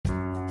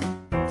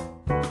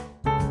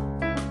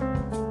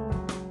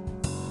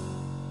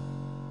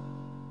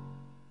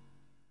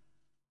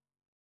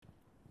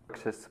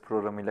Bakış Açısı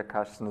programıyla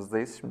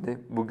karşınızdayız. Şimdi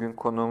bugün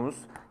konuğumuz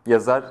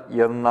yazar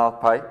Yalın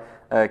Alpay.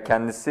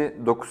 Kendisi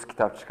 9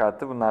 kitap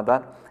çıkarttı.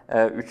 Bunlardan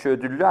 3'ü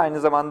ödüllü. Aynı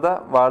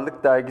zamanda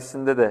Varlık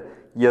dergisinde de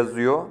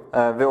yazıyor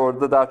ve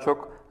orada daha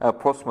çok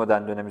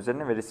postmodern dönem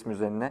üzerine ve resim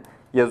üzerine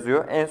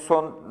yazıyor. En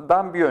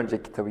sondan bir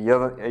önceki kitabı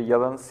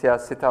Yalın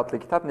Siyaseti adlı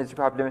kitap Necip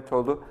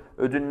Hablemetoğlu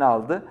ödülünü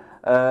aldı.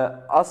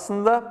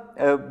 Aslında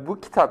bu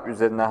kitap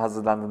üzerine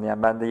hazırlandığını,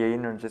 yani ben de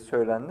yayın önce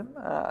öğrendim.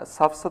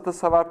 Safsata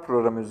Savar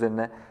programı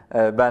üzerine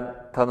ben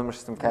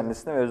tanımıştım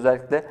kendisini ve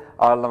özellikle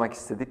ağırlamak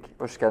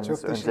istedik. Hoş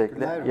geldiniz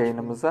öncelikle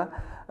yayınımıza.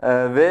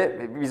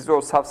 Ve biz de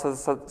o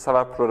Safsata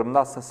Savar programında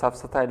aslında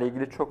safsata ile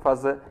ilgili çok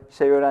fazla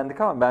şey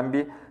öğrendik ama ben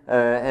bir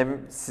hem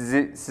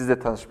sizle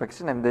tanışmak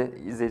için hem de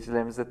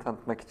izleyicilerimize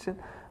tanıtmak için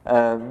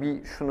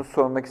bir şunu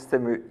sormak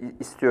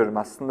istiyorum.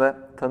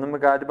 Aslında tanımı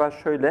galiba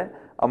şöyle: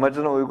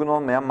 amacına uygun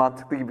olmayan,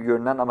 mantıklı gibi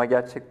görünen ama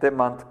gerçekte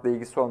mantıkla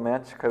ilgisi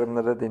olmayan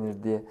çıkarımlara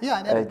denir diye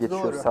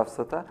geçiyor doğru.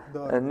 Safsata.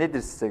 Doğru.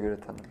 Nedir size göre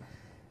tanımı?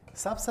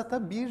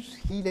 Safsata bir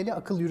hileli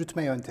akıl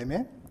yürütme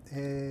yöntemi.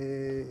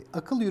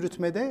 Akıl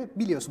yürütmede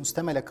biliyorsunuz,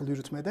 temel akıl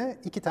yürütmede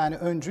 2 tane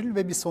öncül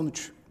ve bir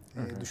sonuç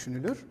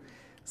düşünülür.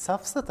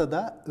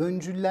 Safsatada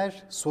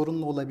öncüller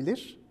sorunlu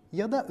olabilir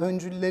ya da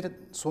öncüllerin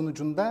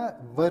sonucunda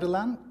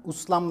varılan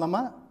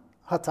uslamlama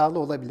hatalı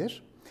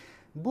olabilir.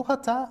 Bu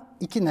hata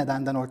 2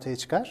 nedenden ortaya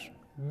çıkar.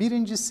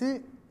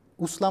 Birincisi,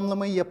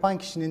 uslamlamayı yapan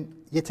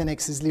kişinin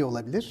yeteneksizliği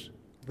olabilir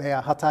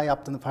veya hata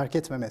yaptığını fark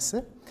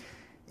etmemesi.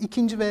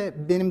 İkinci ve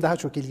benim daha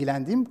çok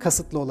ilgilendiğim,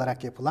 kasıtlı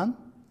olarak yapılan,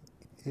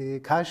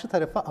 karşı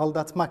tarafı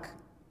aldatmak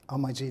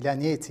amacıyla,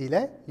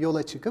 niyetiyle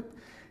yola çıkıp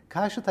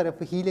karşı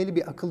tarafı hileli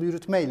bir akıl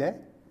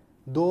yürütmeyle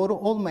doğru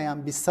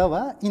olmayan bir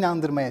sava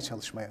inandırmaya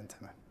çalışma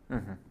yöntemi.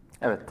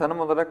 Evet, tanım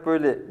olarak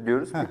böyle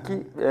diyoruz.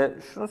 Peki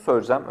şunu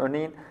soracağım.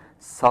 Örneğin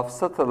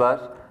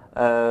safsatalar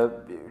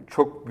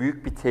çok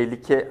büyük bir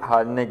tehlike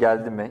haline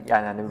geldi mi?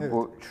 Yani hani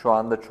bu şu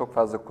anda çok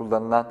fazla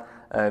kullanılan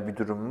bir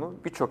durum mu?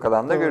 Birçok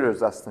alanda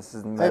görüyoruz aslında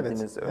sizin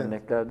verdiğiniz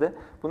örneklerde.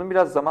 Bunun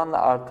biraz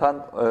zamanla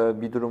artan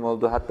bir durum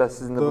oldu. Hatta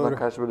sizin de buna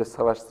karşı böyle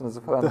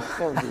savaştığınızı falan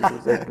düşünüyor musunuz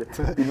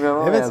özellikle?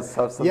 Bilmiyorum ama yani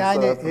safsata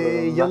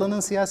Yalın'ın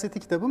Siyaseti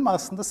kitabım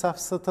aslında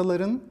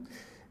safsataların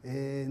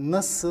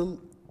nasıl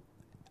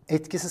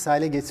etkisiz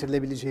hale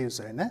getirilebileceği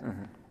üzerine.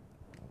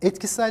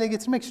 Etkisiz hale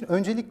getirmek için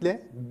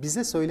öncelikle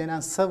bize söylenen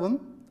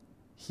savın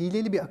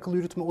hileli bir akıl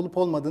yürütme olup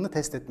olmadığını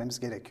test etmemiz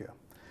gerekiyor.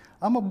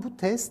 Ama bu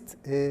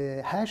test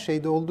her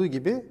şeyde olduğu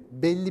gibi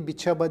belli bir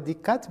çaba,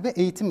 dikkat ve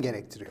eğitim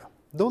gerektiriyor.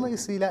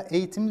 Dolayısıyla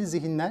eğitimli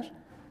zihinler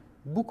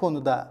bu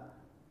konuda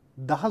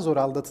daha zor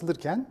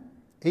aldatılırken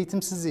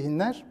eğitimsiz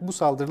zihinler bu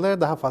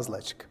saldırılara daha fazla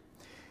açık.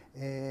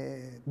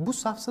 Bu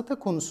safsata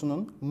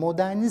konusunun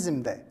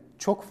modernizmde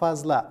çok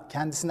fazla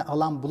kendisine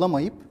alan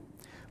bulamayıp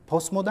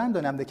postmodern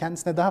dönemde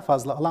kendisine daha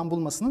fazla alan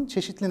bulmasının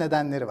çeşitli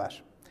nedenleri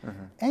var.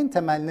 En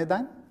temel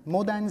neden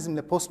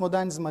modernizmle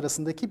postmodernizm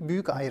arasındaki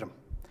büyük ayrım.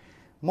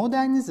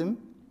 Modernizm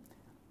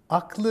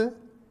aklı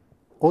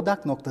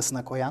odak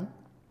noktasına koyan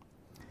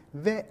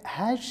ve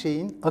her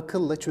şeyin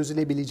akılla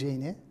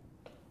çözülebileceğini,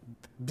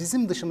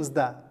 bizim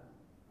dışımızda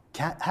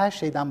her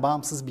şeyden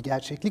bağımsız bir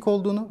gerçeklik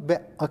olduğunu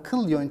ve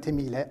akıl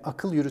yöntemiyle,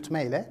 akıl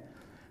yürütmeyle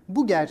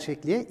bu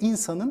gerçekliğe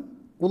insanın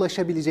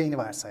ulaşabileceğini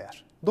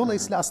varsayar.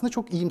 Dolayısıyla aslında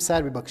çok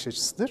iyimser bir bakış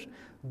açısıdır.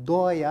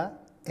 Doğaya,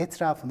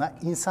 etrafına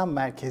insan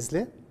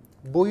merkezli,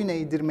 boyun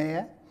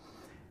eğdirmeye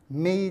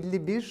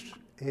meyilli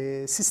bir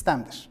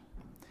sistemdir.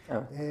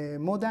 Evet.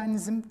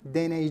 Modernizm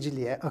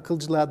deneyciliğe,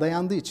 akılcılığa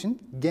dayandığı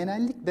için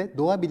genellikle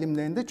doğa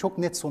bilimlerinde çok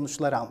net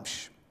sonuçlar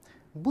almış.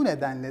 Bu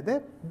nedenle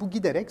de bu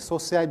giderek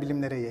sosyal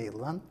bilimlere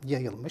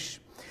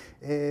yayılmış.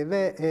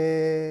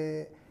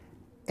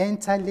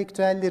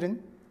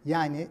 Entelektüellerin,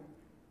 yani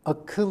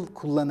akıl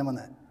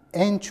kullanımını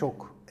en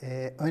çok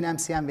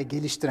önemseyen ve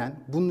geliştiren,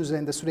 bunun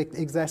üzerinde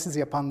sürekli egzersiz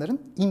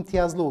yapanların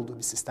imtiyazlı olduğu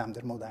bir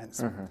sistemdir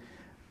modernizm.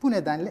 Bu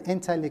nedenle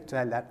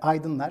entelektüeller,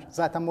 aydınlar,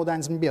 zaten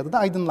modernizmin bir adı da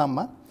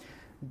aydınlanma.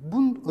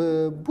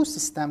 Bu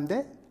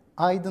sistemde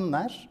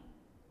aydınlar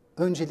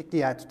öncelikli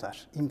yer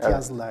tutar,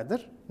 imtiyazlılardır.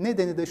 Evet.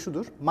 Nedeni de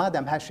şudur: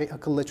 madem her şey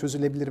akılla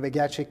çözülebilir ve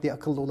gerçekliğe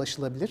akılla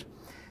ulaşılabilir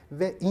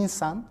ve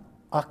insan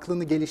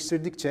aklını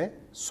geliştirdikçe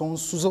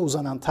sonsuza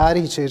uzanan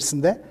tarih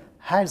içerisinde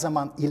her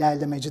zaman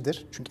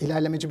ilerlemecidir. Çünkü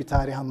ilerlemeci bir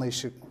tarih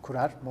anlayışı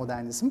kurar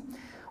modernizm.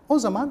 O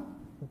zaman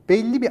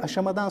belli bir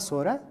aşamadan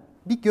sonra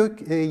bir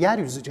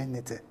yeryüzü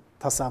cenneti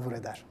tasavvur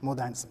eder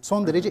modernizm.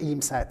 Son derece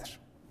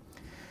iyimserdir.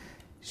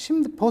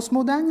 Şimdi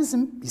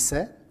postmodernizm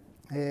ise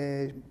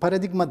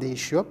paradigma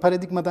değişiyor.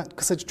 Paradigmadan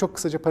çok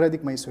kısaca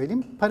paradigmayı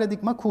söyleyeyim.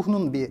 Paradigma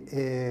Kuhn'un bir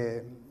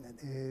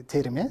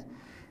terimi.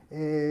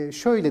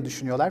 Şöyle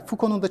düşünüyorlar.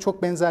 Foucault'un da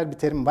çok benzer bir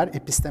terimi var,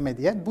 episteme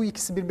diye. Bu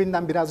ikisi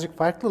birbirinden birazcık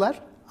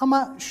farklılar.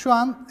 Ama şu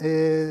an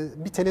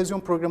bir televizyon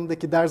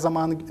programındaki dar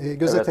zamanı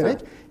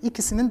gözeterek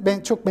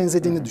ikisinin çok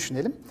benzediğini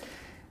düşünelim.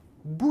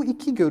 Bu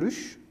iki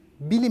görüş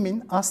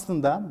bilimin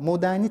aslında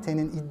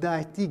modernitenin iddia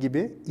ettiği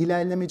gibi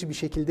ilerlemeci bir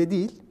şekilde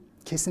değil,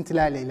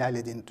 kesintilerle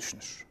ilerlediğini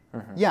düşünür.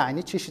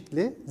 Yani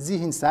çeşitli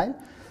zihinsel,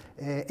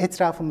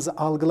 etrafımızı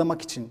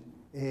algılamak için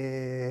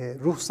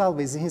ruhsal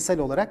ve zihinsel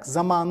olarak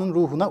zamanın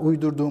ruhuna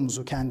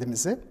uydurduğumuzu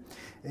kendimizi,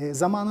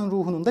 zamanın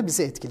ruhunun da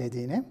bizi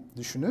etkilediğini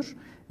düşünür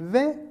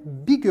ve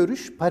bir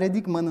görüş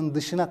paradigmanın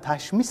dışına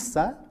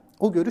taşmışsa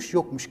o görüş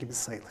yokmuş gibi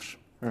sayılır.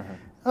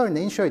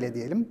 Örneğin şöyle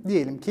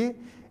diyelim ki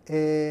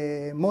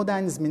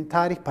modernizmin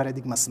tarih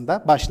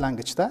paradigmasında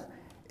başlangıçta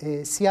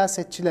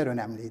siyasetçiler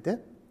önemliydi.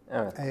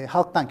 Evet.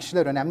 Halktan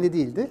kişiler önemli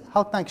değildi.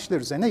 Halktan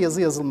kişiler üzerine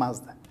yazı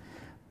yazılmazdı.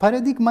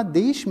 Paradigma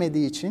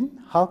değişmediği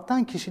için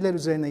halktan kişiler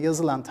üzerine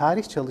yazılan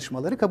tarih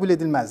çalışmaları kabul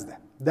edilmezdi.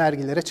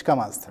 Dergilere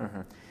çıkamazdı.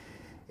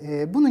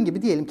 Bunun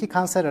gibi diyelim ki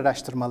kanser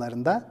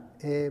araştırmalarında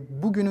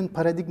bugünün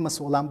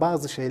paradigması olan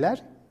bazı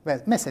şeyler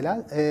ve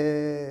mesela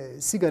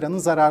sigaranın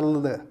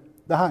zararlılığı.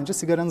 Daha önce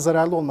sigaranın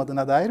zararlı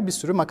olmadığına dair bir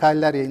sürü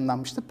makaleler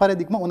yayınlanmıştı.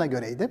 Paradigma ona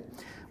göreydi.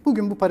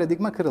 Bugün bu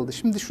paradigma kırıldı.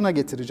 Şimdi şuna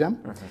getireceğim.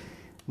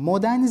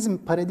 Modernizm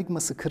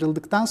paradigması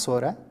kırıldıktan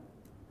sonra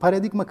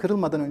paradigma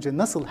kırılmadan önce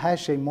nasıl her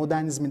şey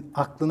modernizmin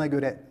aklına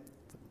göre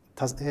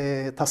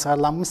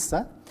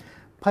tasarlanmışsa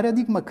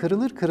paradigma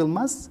kırılır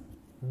kırılmaz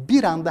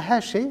bir anda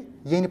her şey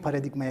yeni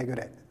paradigmaya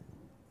göre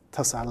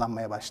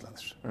tasarlanmaya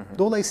başlanır.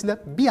 Dolayısıyla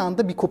bir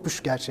anda bir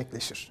kopuş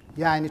gerçekleşir.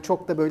 Yani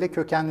çok da böyle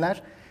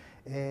kökenler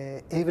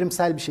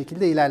evrimsel bir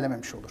şekilde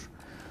ilerlememiş olur.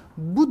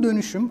 Bu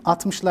dönüşüm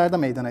 60'larda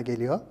meydana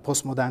geliyor,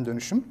 postmodern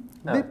dönüşüm.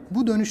 Evet. Ve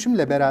bu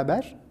dönüşümle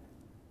beraber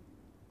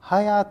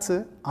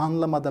hayatı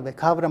anlamada ve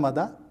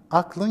kavramada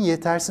aklın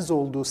yetersiz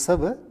olduğu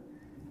savı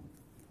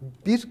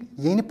bir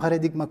yeni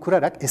paradigma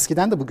kurarak,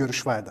 eskiden de bu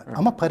görüş vardı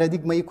ama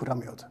paradigmayı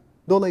kuramıyordu.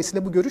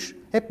 Dolayısıyla bu görüş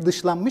hep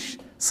dışlanmış,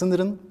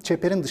 sınırın,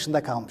 çeperin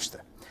dışında kalmıştı.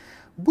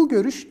 Bu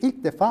görüş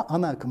ilk defa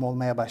ana akım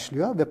olmaya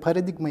başlıyor ve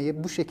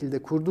paradigmayı bu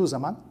şekilde kurduğu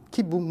zaman,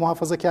 ki bu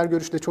muhafazakar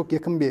görüşle çok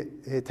yakın bir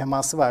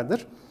teması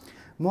vardır.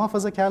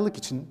 Muhafazakarlık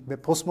için ve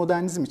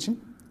postmodernizm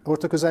için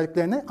ortak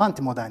özelliklerine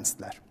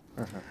antimodernistler.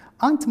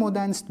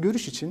 Antimodernist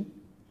görüş için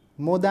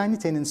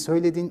modernitenin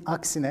söylediğin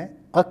aksine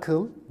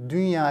akıl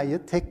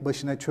dünyayı tek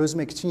başına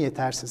çözmek için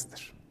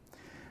yetersizdir.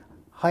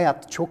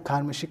 Hayat çok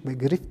karmaşık ve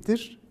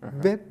gariptir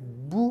ve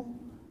bu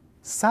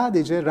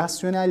sadece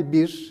rasyonel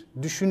bir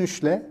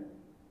düşünüşle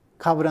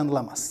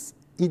kavranılamaz.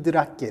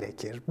 İdrak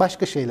gerekir,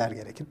 başka şeyler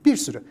gerekir.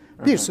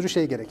 Bir sürü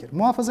şey gerekir.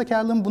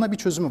 Muhafazakarlığın buna bir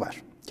çözümü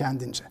var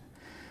kendince.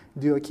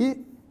 Diyor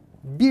ki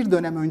bir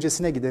dönem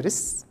öncesine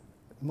gideriz.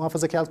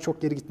 Muhafazakarlık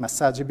çok geri gitmez.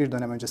 Sadece bir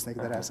dönem öncesine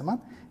gider her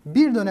zaman.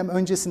 Bir dönem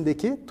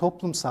öncesindeki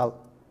toplumsal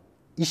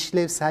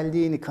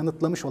işlevselliğini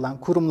kanıtlamış olan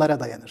kurumlara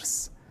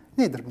dayanırız.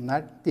 Nedir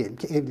bunlar? Diyelim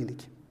ki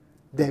evlilik,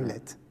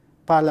 devlet,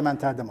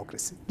 parlamenter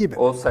demokrasi gibi.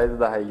 Olsaydı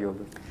daha iyi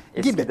olur.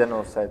 Eskiden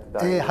olsaydı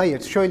daha iyi olur.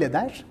 Hayır, şöyle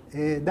der.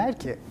 Der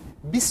ki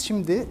biz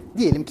şimdi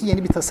diyelim ki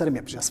yeni bir tasarım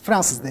yapacağız.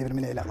 Fransız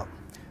devrimini ele alalım.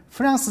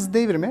 Fransız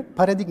devrimi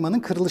paradigmanın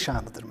kırılış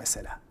anıdır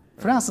mesela.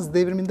 Fransız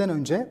devriminden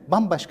önce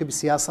bambaşka bir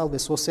siyasal ve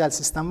sosyal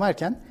sistem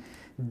varken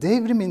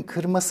devrimin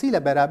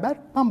kırmasıyla beraber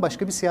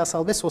bambaşka bir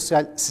siyasal ve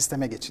sosyal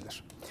sisteme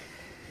geçilir.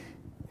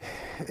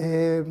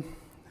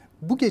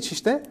 Bu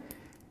geçişte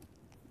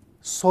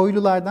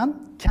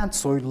soylulardan kent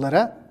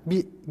soylulara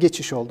bir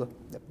geçiş oldu.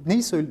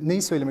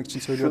 Neyi söylemek için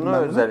söylüyorum Şunu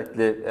ben bunu?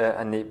 özellikle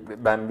hani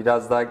ben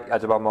biraz daha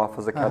acaba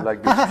muhafazakarlar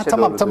geçmişe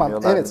tamam.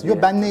 dönüyorlar Evet.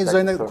 diye Ben ne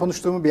üzerine sormuştum.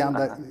 konuştuğumu bir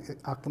anda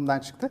aklımdan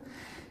çıktı.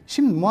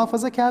 Şimdi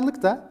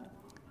muhafazakarlık da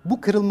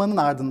bu kırılmanın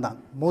ardından,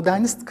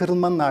 modernist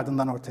kırılmanın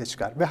ardından ortaya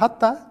çıkar. Ve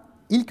hatta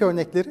ilk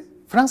örnekleri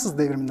Fransız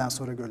devriminden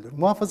sonra görülür.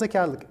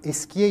 Muhafazakarlık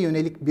eskiye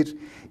yönelik bir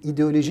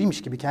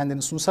ideolojiymiş gibi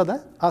kendini sunsa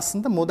da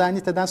aslında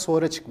moderniteden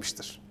sonra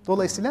çıkmıştır.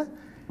 Dolayısıyla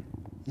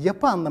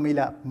yapı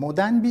anlamıyla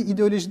modern bir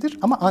ideolojidir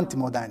ama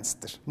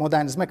antimodernisttir.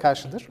 Modernizme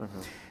karşıdır.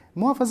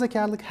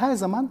 Muhafazakarlık her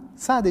zaman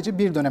sadece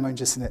bir dönem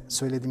öncesini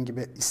söylediğim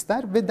gibi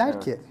ister ve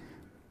der ki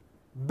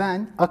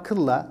ben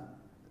akılla,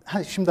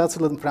 şimdi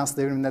hatırladım Fransız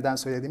devrimini neden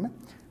söylediğimi.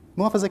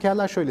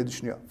 Muhafazakarlar şöyle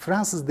düşünüyor.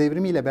 Fransız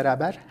devrimiyle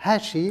beraber her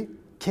şeyi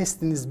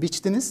kestiniz,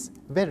 biçtiniz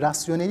ve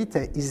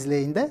rasyonelite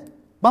izleyinde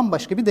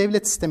bambaşka bir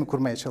devlet sistemi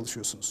kurmaya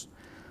çalışıyorsunuz.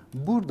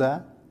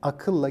 Burada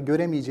akılla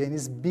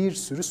göremeyeceğiniz bir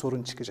sürü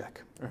sorun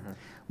çıkacak.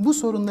 Bu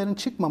sorunların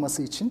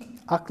çıkmaması için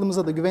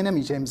aklımıza da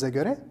güvenemeyeceğimize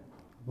göre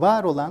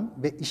var olan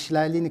ve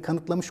işlerliğini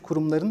kanıtlamış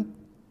kurumların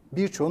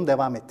birçoğunu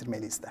devam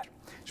ettirmeliyiz der.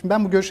 Şimdi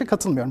ben bu görüşe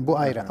katılmıyorum, bu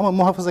ayrı. Ama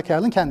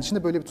muhafazakarlığın kendi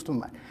içinde böyle bir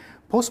tutum var.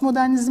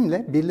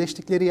 Postmodernizmle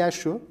birleştikleri yer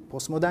şu,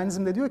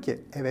 postmodernizm de diyor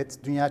ki evet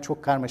dünya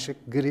çok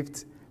karmaşık,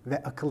 grift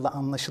ve akılla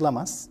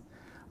anlaşılamaz.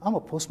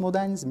 Ama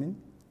postmodernizmin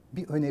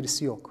bir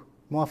önerisi yok.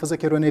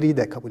 Muhafazakar öneriyi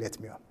de kabul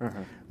etmiyor.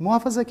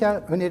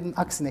 Muhafazakar önerinin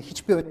aksine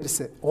hiçbir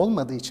önerisi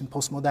olmadığı için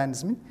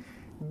postmodernizmin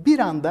bir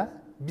anda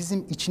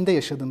bizim içinde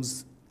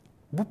yaşadığımız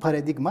bu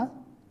paradigma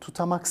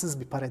tutamaksız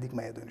bir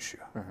paradigmaya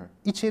dönüşüyor.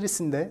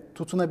 İçerisinde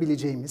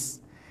tutunabileceğimiz,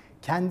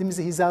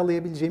 kendimizi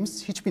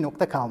hizalayabileceğimiz hiçbir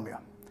nokta kalmıyor.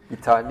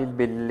 Bir tahlil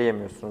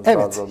belirleyemiyorsunuz evet,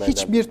 bazı olaylarda.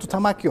 hiçbir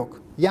tutamak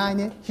yok.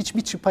 Yani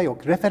hiçbir çıpa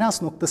yok.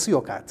 Referans noktası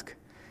yok artık.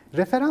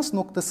 Referans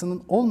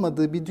noktasının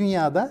olmadığı bir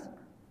dünyada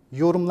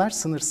yorumlar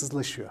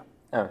sınırsızlaşıyor.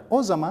 Evet.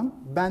 O zaman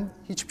ben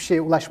hiçbir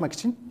şeye ulaşmak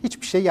için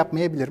hiçbir şey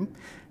yapmayabilirim.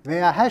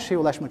 veya her şeye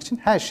ulaşmak için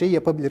her şeyi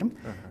yapabilirim.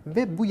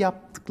 Ve bu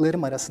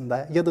yaptıklarım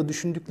arasında ya da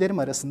düşündüklerim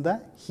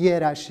arasında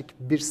hiyerarşik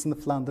bir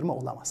sınıflandırma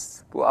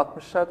olamaz. Bu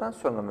 60'lardan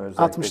sonra mı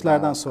özellikle?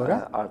 60'lardan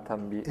sonra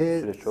artan bir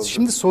süreç oldu.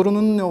 Şimdi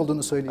sorunun ne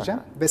olduğunu söyleyeceğim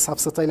ve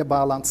safsatayla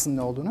bağlantısının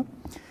ne olduğunu.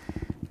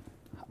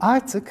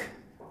 Artık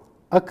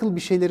akıl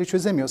bir şeyleri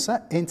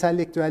çözemiyorsa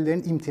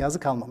entelektüellerin imtiyazı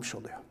kalmamış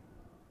oluyor.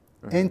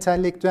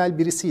 Entelektüel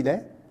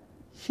birisiyle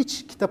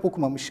hiç kitap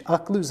okumamış,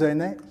 aklı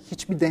üzerine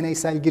hiçbir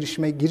deneysel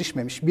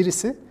girişmemiş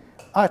birisi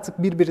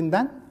artık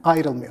birbirinden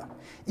ayrılmıyor.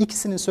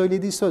 İkisinin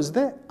söylediği söz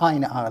de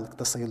aynı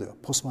ağırlıkta sayılıyor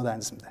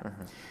postmodernizmde.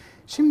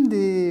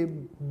 Şimdi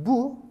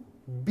bu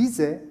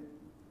bize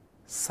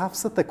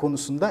safsata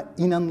konusunda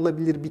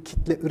inanılabilir bir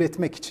kitle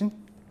üretmek için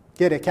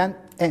gereken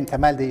en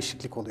temel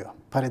değişiklik oluyor.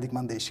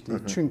 Paradigmanın değişikliği.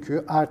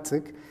 Çünkü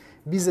artık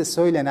bize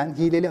söylenen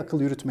hileli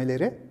akıl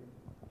yürütmeleri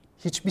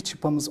hiçbir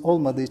çıpamız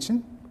olmadığı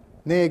için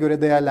neye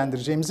göre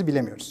değerlendireceğimizi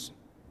bilemiyoruz.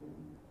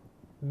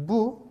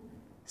 Bu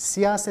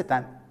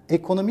siyaseten,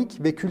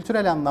 ekonomik ve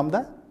kültürel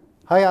anlamda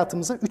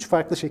hayatımıza 3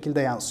 farklı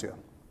şekilde yansıyor.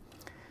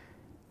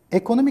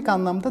 Ekonomik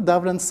anlamda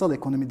davranışsal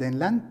ekonomi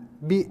denilen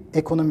bir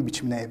ekonomi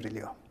biçimine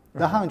evriliyor.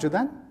 Daha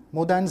önceden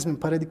modernizmin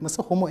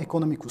paradigması homo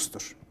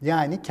economicus'tur.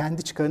 Yani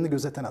kendi çıkarını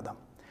gözeten adam.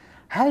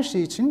 Her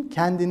şey için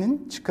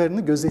kendinin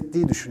çıkarını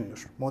gözettiği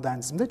düşünülür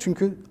modernizmde.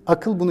 Çünkü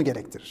akıl bunu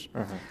gerektirir.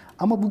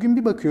 Ama bugün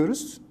bir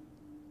bakıyoruz,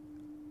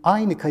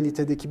 aynı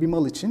kalitedeki bir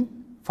mal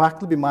için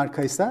farklı bir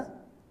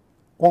markaysa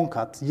 10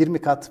 kat,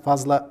 20 kat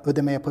fazla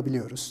ödeme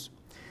yapabiliyoruz.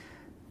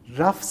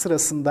 Raf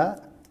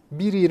sırasında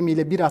 1.20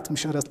 ile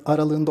 1.60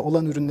 aralığında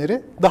olan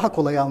ürünleri daha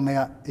kolay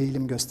almaya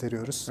eğilim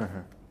gösteriyoruz.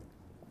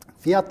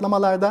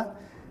 Fiyatlamalarda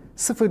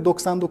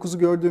 0.99'u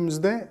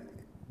gördüğümüzde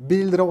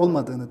 1 lira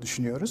olmadığını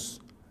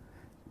düşünüyoruz.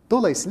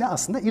 Dolayısıyla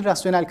aslında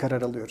irrasyonel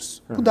karar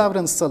alıyoruz. Bu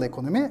davranışsal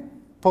ekonomi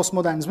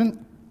postmodernizmin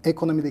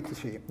ekonomideki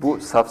şeyi. Bu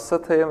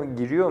safsataya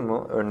giriyor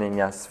mu? Örneğin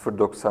yani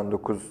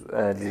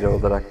 0.99 lira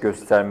olarak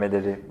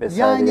göstermeleri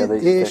vesaire Yani ya da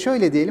işte...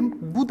 şöyle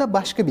diyelim, bu da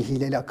başka bir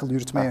hileli akıl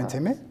yürütme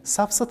yöntemi.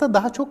 Safsata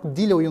daha çok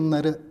dil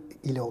oyunları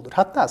ile olur.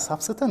 Hatta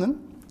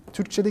safsatanın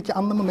Türkçedeki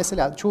anlamı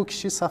mesela çoğu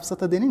kişi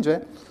safsata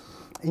denince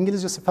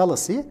İngilizcesi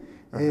fallacy,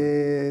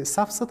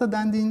 safsata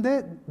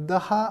dendiğinde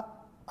daha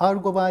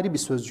argovari bir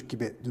sözcük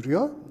gibi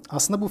duruyor.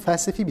 Aslında bu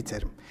felsefi bir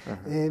terim.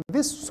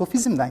 Ve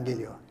sofizmden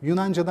geliyor.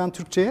 Yunanca'dan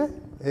Türkçe'ye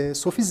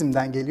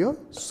sofizmden geliyor.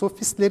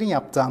 Sofistlerin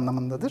yaptığı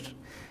anlamındadır.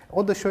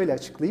 O da şöyle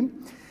açıklayayım.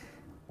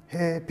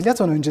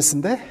 Platon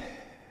öncesinde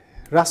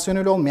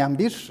rasyonel olmayan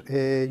bir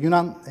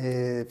Yunan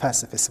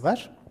felsefesi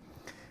var.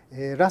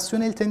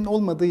 Rasyonelitenin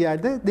olmadığı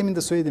yerde demin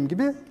de söylediğim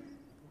gibi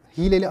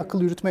hileli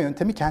akıl yürütme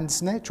yöntemi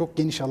kendisine çok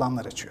geniş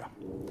alanlar açıyor.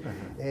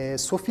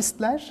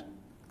 Sofistler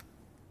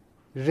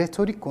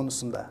retorik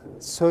konusunda,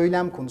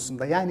 söylem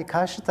konusunda yani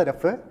karşı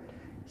tarafı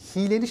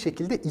hileli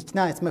şekilde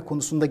ikna etme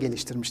konusunda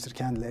geliştirmiştir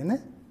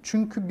kendilerini.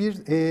 Çünkü bir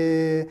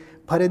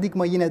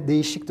paradigma yine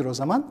değişiktir o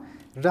zaman.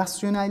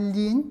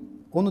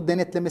 Rasyonelliğin onu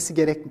denetlemesi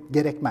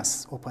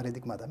gerekmez o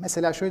paradigmada.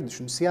 Mesela şöyle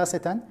düşünün,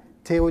 siyaseten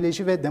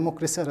teoloji ve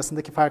demokrasi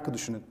arasındaki farkı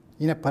düşünün.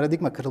 Yine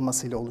paradigma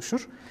kırılmasıyla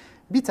oluşur.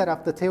 Bir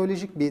tarafta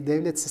teolojik bir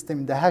devlet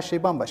sisteminde her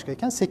şey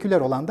bambaşkayken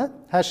seküler olan da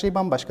her şey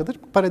bambaşkadır.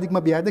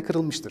 Paradigma bir yerde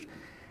kırılmıştır.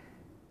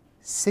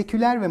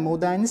 Seküler ve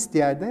modernist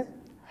yerde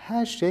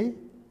her şey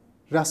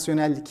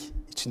rasyonellik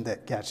içinde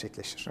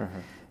gerçekleşir.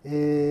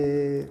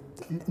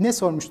 Ne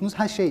sormuştunuz?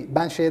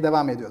 Ben şeye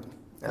devam ediyordum.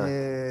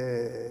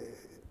 Evet.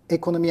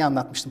 Ekonomiyi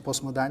anlatmıştım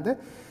postmodernde.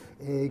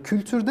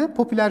 Kültürde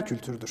popüler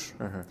kültürdür.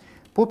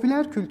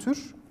 Popüler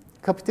kültür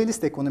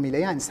kapitalist ekonomiyle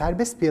yani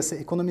serbest piyasa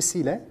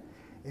ekonomisiyle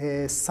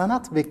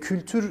sanat ve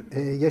kültür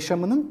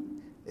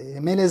yaşamının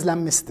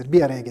melezlenmesidir,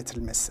 bir araya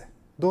getirilmesi.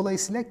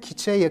 Dolayısıyla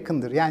kiçe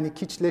yakındır. Yani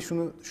kiçle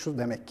şu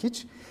demek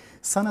kiç,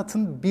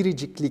 sanatın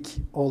biriciklik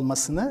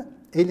olmasını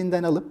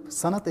elinden alıp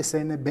sanat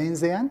eserine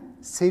benzeyen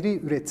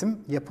seri üretim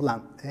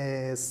yapılan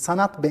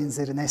sanat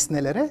benzeri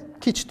nesnelere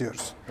kiç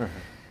diyoruz.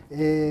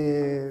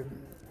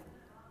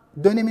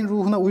 Dönemin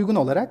ruhuna uygun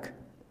olarak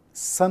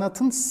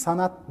sanatın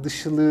sanat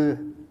dışılığı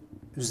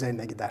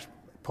üzerine gider.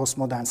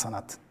 Postmodern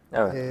sanat.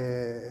 Evet.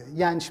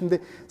 Yani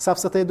şimdi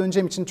safsataya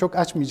döneceğim için çok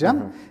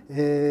açmayacağım.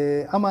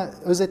 Ama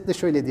özetle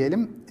şöyle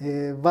diyelim.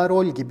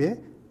 Varol gibi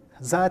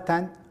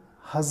zaten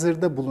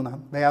hazırda bulunan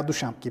veya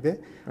Duchamp gibi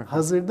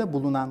hazırda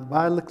bulunan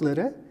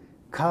varlıkları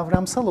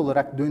kavramsal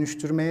olarak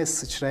dönüştürmeye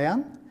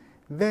sıçrayan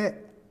ve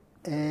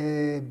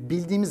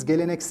bildiğimiz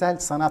geleneksel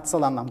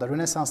sanatsal anlamda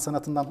Rönesans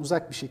sanatından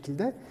uzak bir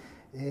şekilde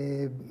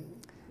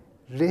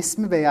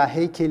resmi veya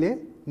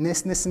heykeli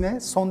nesnesine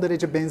son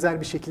derece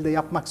benzer bir şekilde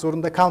yapmak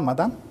zorunda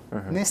kalmadan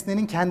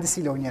nesnenin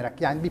kendisiyle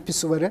oynayarak yani bir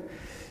pisuvarı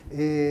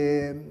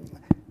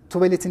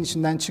tuvaletin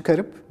içinden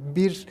çıkarıp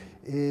bir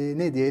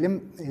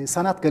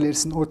sanat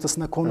galerisinin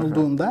ortasına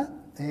konulduğunda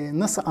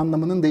nasıl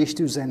anlamının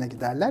değiştiği üzerine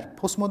giderler.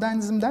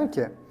 Postmodernizm der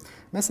ki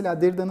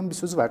mesela Derrida'nın bir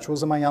sözü var. Çoğu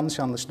zaman yanlış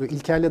anlaşılıyor.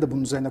 İlker'le de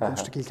bunun üzerine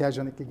konuştuk. İlker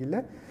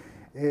Canikligil'le.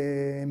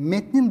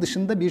 Metnin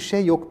dışında bir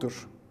şey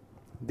yoktur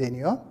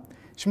deniyor.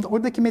 Şimdi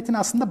oradaki metin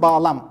aslında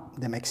bağlam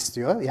demek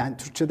istiyor. Yani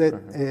Türkçe'de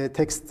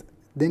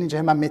denince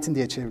hemen metin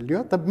diye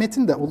çevriliyor. Tabii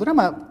metin de olur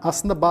ama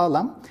aslında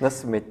bağlam.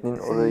 Nasıl metnin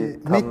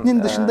orayı tam...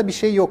 Metnin dışında bir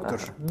şey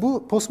yoktur.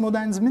 Bu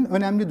postmodernizmin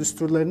önemli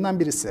düsturlarından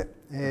birisi.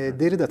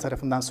 Derrida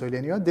tarafından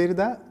söyleniyor.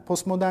 Derrida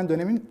postmodern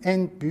dönemin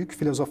en büyük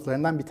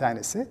filozoflarından bir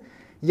tanesi.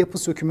 Yapı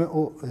sökümü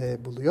o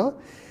buluyor.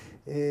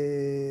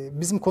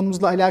 Bizim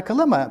konumuzla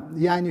alakalı ama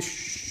yani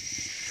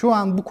şu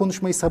an bu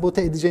konuşmayı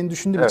sabote edeceğini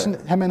düşündüğüm için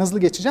hemen hızlı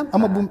geçeceğim.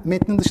 Ama bu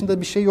metnin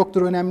dışında bir şey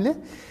yoktur önemli.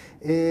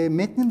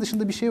 Metnin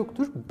dışında bir şey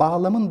yoktur,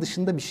 bağlamın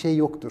dışında bir şey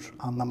yoktur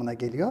anlamına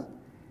geliyor.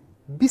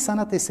 Bir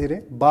sanat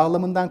eseri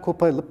bağlamından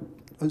koparılıp,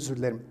 özür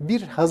dilerim,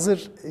 bir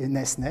hazır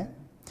nesne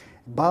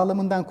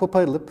bağlamından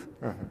koparılıp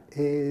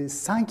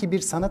sanki bir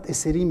sanat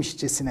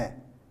eseriymişçesine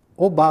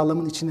o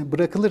bağlamın içine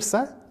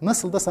bırakılırsa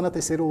nasıl da sanat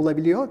eseri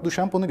olabiliyor,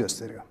 Duchamp onu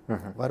gösteriyor.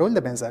 Varol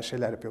de benzer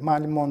şeyler yapıyor.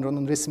 Marilyn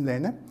Monroe'nun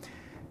resimlerini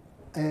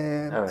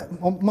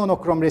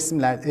monokrom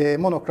resimler,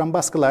 monokrom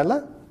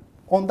baskılarla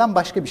ondan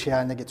başka bir şey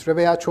haline getiriyor.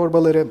 Veya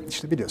çorbaları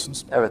işte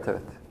biliyorsunuz. Evet.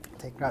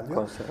 Tekrarlıyor.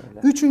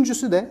 Konserveler.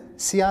 Üçüncüsü de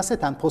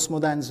siyaseten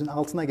postmodernizmin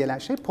altına gelen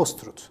şey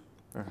post-truth.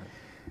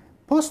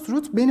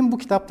 Post-truth benim bu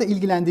kitapta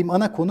ilgilendiğim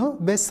ana konu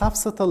ve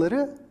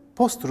safsataları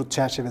post-truth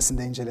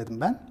çerçevesinde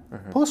inceledim ben.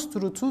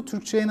 Post-truth'u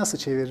Türkçe'ye nasıl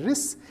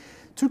çeviririz?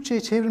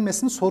 Türkçe'ye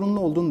çevrilmesinin sorunlu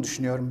olduğunu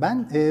düşünüyorum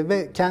ben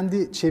ve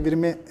kendi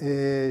çevirimi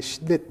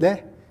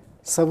şiddetle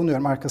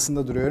savunuyorum,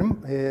 arkasında duruyorum.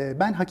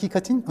 Ben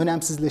hakikatin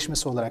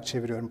önemsizleşmesi olarak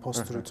çeviriyorum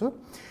post-truth'u.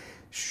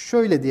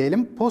 Şöyle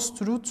diyelim,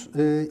 post-truth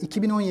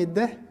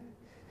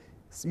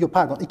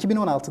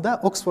 2016'da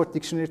Oxford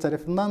Dictionary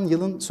tarafından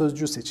yılın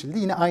sözcüğü seçildi.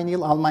 Yine aynı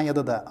yıl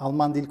Almanya'da da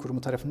Alman Dil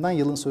Kurumu tarafından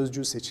yılın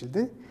sözcüğü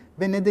seçildi.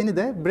 Ve nedeni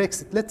de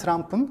Brexit ile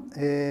Trump'ın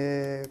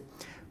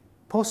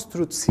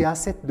post-truth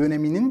siyaset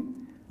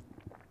döneminin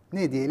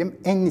ne diyelim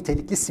en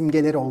nitelikli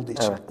simgeleri olduğu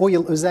için. O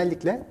yıl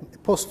özellikle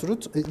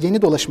post-truth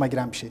yeni dolaşıma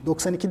giren bir şey.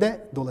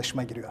 92'de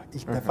dolaşıma giriyor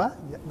ilk defa.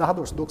 Daha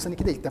doğrusu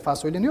 92'de ilk defa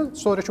söyleniyor.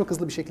 Sonra çok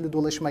hızlı bir şekilde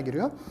dolaşıma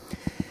giriyor.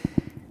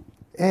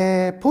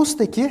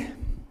 Post'taki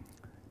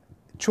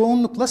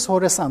çoğunlukla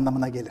sonrası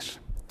anlamına gelir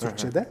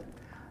Türkçe'de.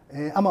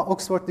 Ama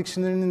Oxford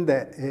Dictionary'nin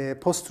de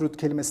post-truth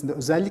kelimesinde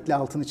özellikle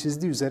altını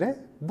çizdiği üzere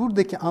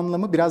buradaki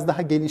anlamı biraz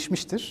daha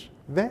gelişmiştir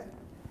ve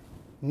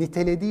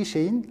nitelediği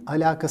şeyin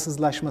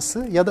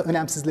alakasızlaşması ya da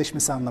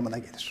önemsizleşmesi anlamına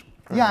gelir.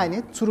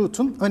 Yani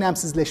truth'un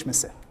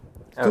önemsizleşmesi,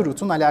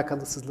 truth'un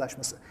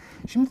alakalısızlaşması.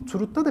 Şimdi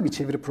truth'ta da bir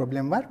çeviri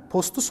problemi var.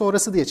 Post'u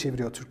sonrası diye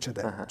çeviriyor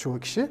Türkçe'de çoğu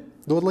kişi.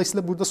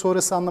 Dolayısıyla burada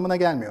sonrası anlamına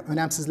gelmiyor.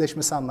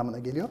 Önemsizleşmesi anlamına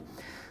geliyor.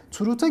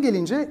 Truth'a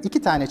gelince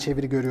iki tane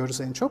çeviri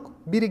görüyoruz en çok.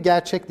 Biri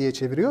gerçek diye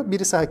çeviriyor,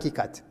 birisi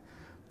hakikat.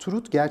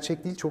 Truth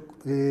gerçek değil, çok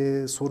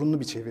sorunlu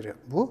bir çeviri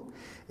bu.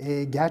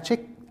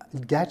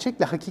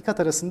 Gerçekle hakikat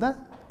arasında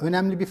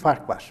önemli bir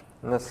fark var.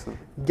 Nasıl?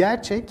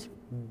 Gerçek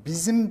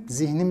bizim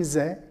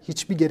zihnimize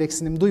hiçbir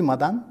gereksinim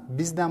duymadan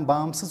bizden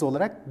bağımsız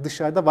olarak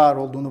dışarıda var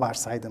olduğunu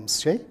varsaydığımız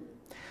şey.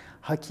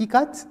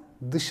 Hakikat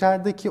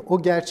dışarıdaki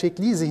o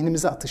gerçekliği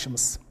zihnimize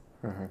atışımız.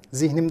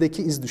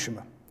 Zihnimdeki iz düşümü.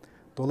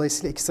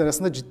 Dolayısıyla ikisi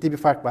arasında ciddi bir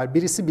fark var.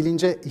 Birisi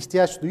bilince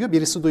ihtiyaç duyuyor,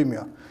 birisi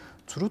duymuyor.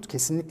 Truth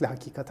kesinlikle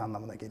hakikat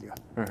anlamına geliyor.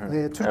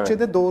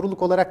 Türkçe'de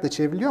doğruluk olarak da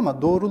çevriliyor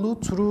ama doğruluğu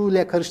true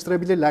ile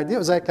karıştırabilirler diye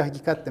özellikle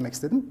hakikat demek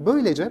istedim.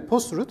 Böylece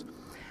post-truth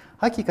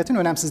hakikatin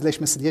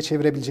önemsizleşmesi diye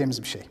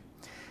çevirebileceğimiz bir şey.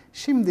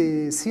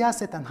 Şimdi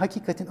siyaseten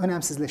hakikatin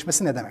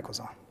önemsizleşmesi ne demek o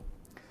zaman?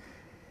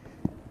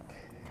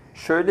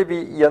 Şöyle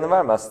bir yanı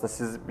var mı aslında?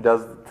 Siz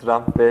biraz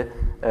Trump ve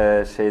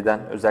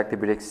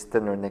özellikle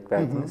Brexit'ten örnek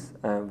verdiniz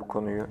bu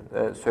konuyu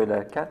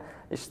söylerken.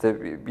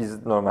 İşte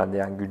biz normalde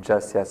yani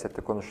güncel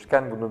siyasette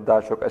konuşurken bunu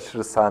daha çok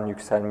aşırı sağın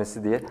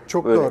yükselmesi diye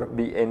çok böyle doğru.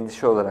 Bir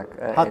endişe olarak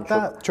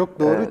hatta çok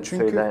doğru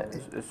çünkü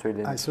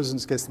söyleniyor. Ay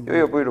sözünüzü kestim.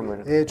 Yok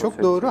buyurun.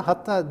 Çok doğru.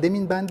 Hatta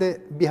demin ben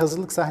de bir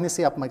hazırlık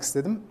sahnesi yapmak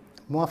istedim.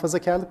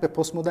 Muhafazakarlık ve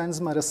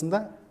postmodernizm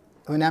arasında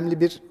önemli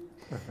bir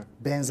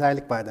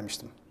benzerlik var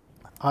demiştim.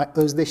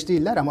 Özdeş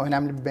değiller ama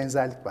önemli bir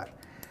benzerlik var.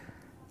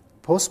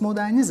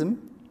 Postmodernizm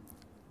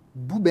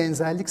bu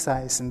benzerlik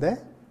sayesinde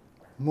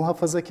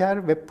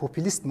muhafazakar ve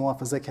popülist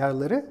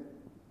muhafazakarları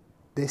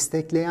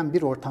destekleyen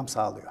bir ortam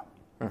sağlıyor.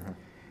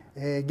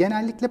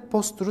 Genellikle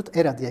post-truth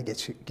era diye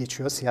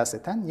geçiyor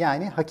siyaseten.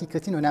 Yani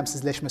hakikatin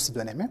önemsizleşmesi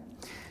dönemi.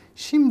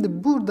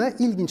 Şimdi burada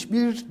ilginç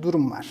bir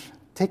durum var.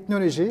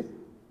 Teknoloji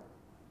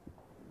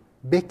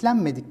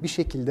beklenmedik bir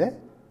şekilde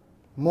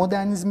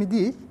modernizmi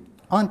değil,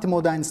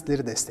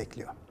 anti-modernistleri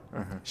destekliyor.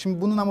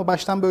 Şimdi bunun ama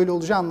baştan böyle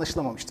olacağı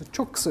anlaşılamamıştır.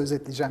 Çok kısa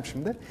özetleyeceğim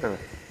şimdi.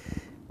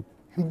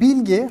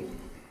 Bilgi,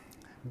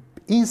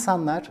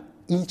 insanlar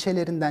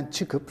ilçelerinden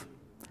çıkıp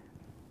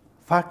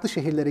farklı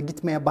şehirlere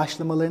gitmeye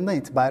başlamalarından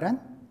itibaren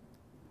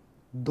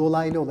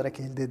dolaylı olarak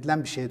elde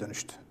edilen bir şeye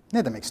dönüştü.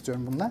 Ne demek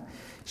istiyorum bununla?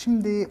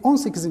 Şimdi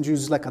 18.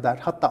 yüzyıla kadar,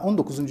 hatta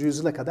 19.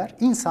 yüzyıla kadar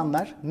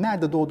insanlar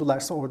nerede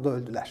doğdularsa orada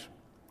öldüler.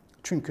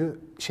 Çünkü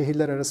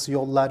şehirler arası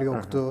yollar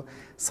yoktu,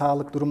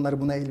 sağlık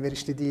durumları buna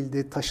elverişli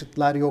değildi,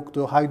 taşıtlar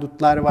yoktu,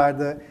 haydutlar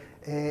vardı.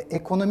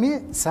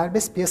 Ekonomi,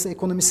 serbest piyasa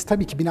ekonomisi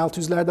tabii ki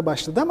 1600'lerde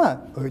başladı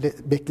ama öyle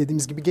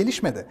beklediğimiz gibi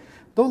gelişmedi.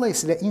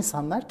 Dolayısıyla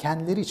insanlar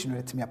kendileri için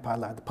üretim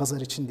yaparlardı,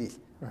 pazar için değil.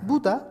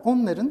 Bu da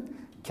onların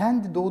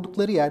kendi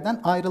doğdukları yerden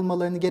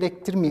ayrılmalarını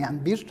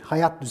gerektirmeyen bir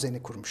hayat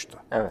düzeni kurmuştu.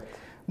 Evet.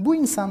 Bu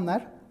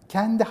insanlar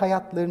kendi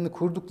hayatlarını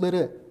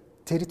kurdukları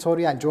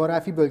teritoryal,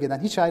 coğrafi bölgeden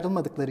hiç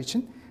ayrılmadıkları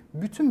için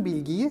bütün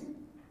bilgiyi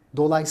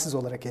dolaysız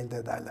olarak elde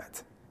ederlerdi.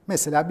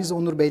 Mesela biz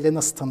Onur Bey'le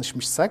nasıl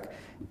tanışmışsak,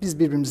 biz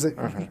birbirimize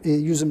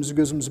yüzümüzü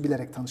gözümüzü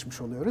bilerek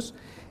tanışmış oluyoruz.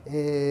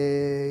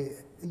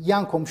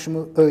 Yan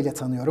komşumu öyle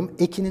tanıyorum.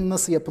 Ekinin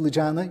nasıl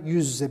yapılacağını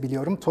yüz yüze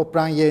biliyorum.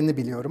 Toprağın yerini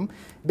biliyorum.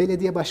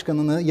 Belediye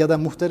başkanını ya da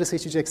muhtarı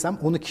seçeceksem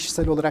onu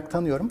kişisel olarak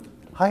tanıyorum.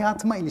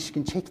 Hayatıma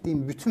ilişkin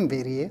çektiğim bütün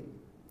veriyi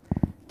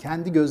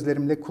kendi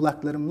gözlerimle,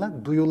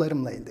 kulaklarımla,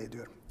 duyularımla elde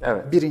ediyorum.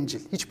 Evet.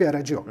 Birincil. Hiçbir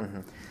aracı yok.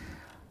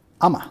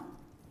 Ama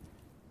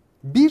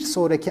bir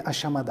sonraki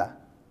aşamada,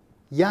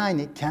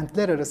 yani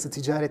kentler arası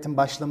ticaretin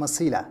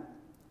başlamasıyla,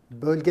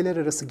 bölgeler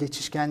arası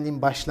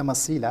geçişkenliğin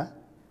başlamasıyla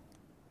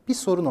bir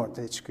sorun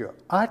ortaya çıkıyor.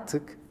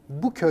 Artık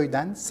bu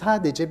köyden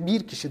sadece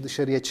bir kişi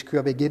dışarıya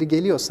çıkıyor ve geri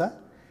geliyorsa,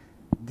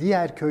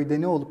 diğer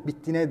köyde ne olup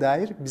bittiğine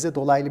dair bize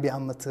dolaylı bir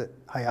anlatı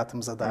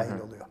hayatımıza dahil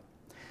oluyor.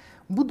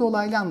 Bu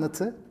dolaylı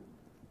anlatı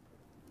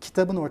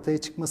kitabın ortaya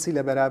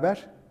çıkmasıyla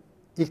beraber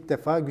ilk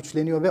defa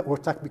güçleniyor ve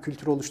ortak bir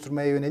kültür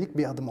oluşturmaya yönelik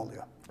bir adım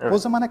oluyor. Evet. O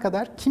zamana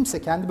kadar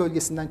kimse kendi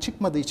bölgesinden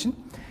çıkmadığı için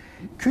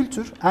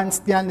kültür,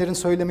 Ernst Diyenler'in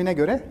söylemine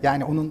göre,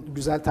 yani onun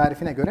güzel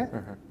tarifine göre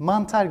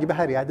mantar gibi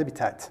her yerde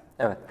biterdi.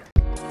 Evet.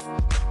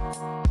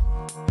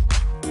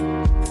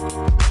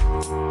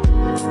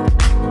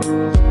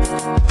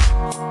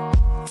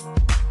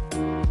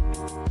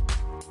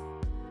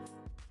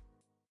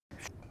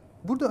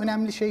 Burada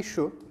önemli şey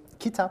şu,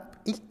 kitap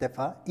ilk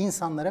defa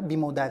insanlara bir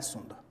model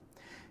sundu.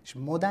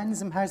 Şimdi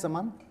modernizm her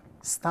zaman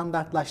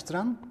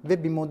standartlaştıran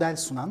ve bir model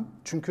sunan,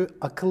 çünkü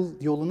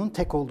akıl yolunun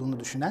tek olduğunu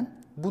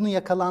düşünen, bunu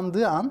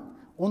yakalandığı an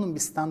onun bir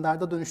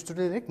standarda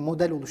dönüştürülerek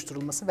model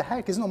oluşturulması ve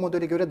herkesin o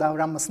modele göre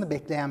davranmasını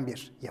bekleyen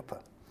bir yapı.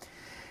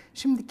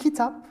 Şimdi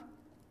kitap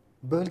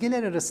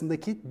bölgeler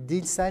arasındaki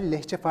dilsel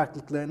lehçe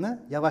farklılıklarını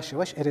yavaş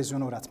yavaş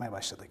erozyona uğratmaya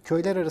başladı.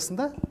 Köyler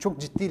arasında çok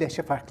ciddi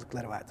lehçe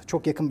farklılıkları vardı,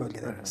 çok yakın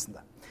bölgeler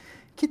arasında.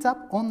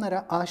 Kitap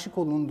onlara aşık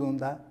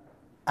olunduğunda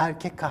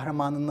erkek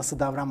kahramanın nasıl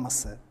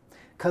davranması,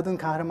 kadın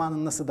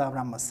kahramanın nasıl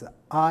davranması,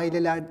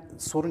 aileler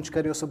sorun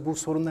çıkarıyorsa bu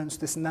sorunların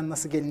üstesinden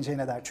nasıl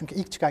gelineceğine dair. Çünkü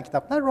ilk çıkan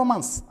kitaplar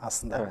romans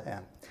aslında. Evet.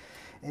 Yani.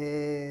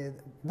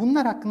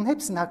 Bunlar hakkında,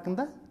 hepsinin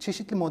hakkında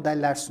çeşitli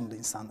modeller sundu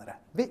insanlara.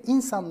 Ve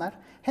insanlar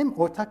hem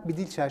ortak bir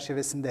dil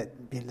çerçevesinde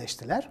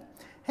birleştiler,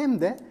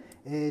 hem de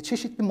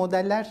çeşitli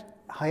modeller,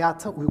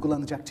 hayata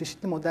uygulanacak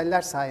çeşitli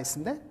modeller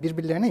sayesinde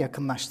birbirlerine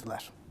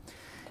yakınlaştılar.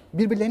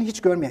 Birbirlerini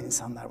hiç görmeyen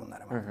insanlar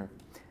bunlar ama.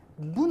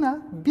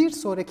 Buna bir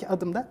sonraki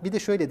adımda, bir de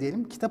şöyle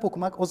diyelim, kitap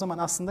okumak o zaman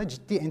aslında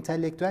ciddi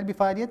entelektüel bir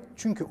faaliyet.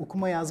 Çünkü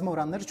okuma yazma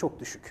oranları çok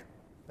düşük.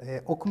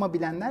 Okuma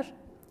bilenler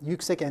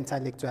yüksek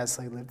entelektüel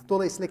sayılırdı.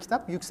 Dolayısıyla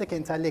kitap yüksek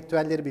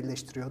entelektüelleri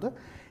birleştiriyordu.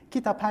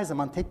 Kitap her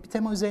zaman tek bir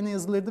tema üzerine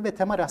yazılırdı ve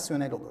tema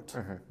rasyonel olurdu.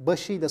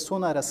 Başıyla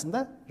sonu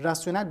arasında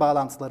rasyonel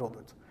bağlantılar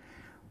olurdu.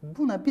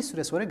 Buna bir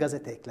süre sonra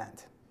gazete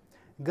eklendi.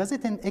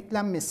 Gazetenin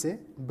eklenmesi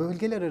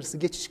bölgeler arası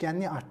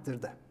geçişkenliği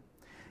arttırdı.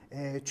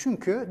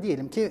 Çünkü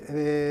diyelim ki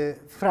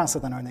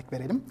Fransa'dan örnek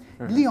verelim.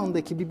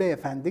 Lyon'daki bir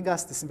beyefendi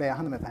gazetesi veya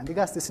hanımefendi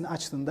gazetesini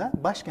açtığında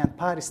başkent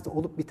Paris'te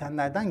olup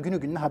bitenlerden günü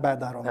gününe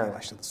haberdar olmaya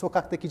başladı.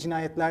 Sokaktaki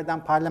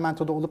cinayetlerden,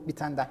 parlamentoda olup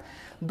bitenden.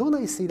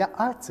 Dolayısıyla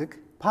artık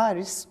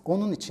Paris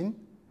onun için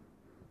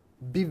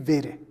bir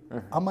veri.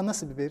 Ama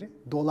nasıl bir veri?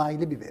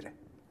 Dolaylı bir veri.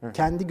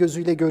 Kendi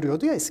gözüyle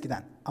görüyordu ya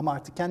eskiden, ama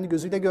artık kendi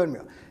gözüyle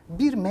görmüyor.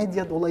 Bir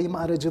medya dolayımı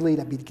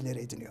aracılığıyla bilgileri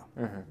ediniyor.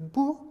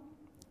 Bu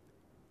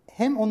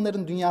hem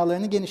onların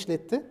dünyalarını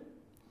genişletti,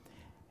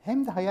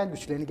 hem de hayal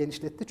güçlerini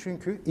genişletti.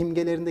 Çünkü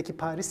imgelerindeki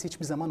Paris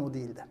hiçbir zaman o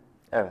değildi.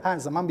 Evet. Her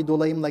zaman bir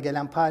dolayımla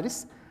gelen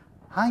Paris,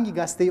 hangi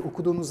gazeteyi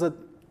okuduğunuza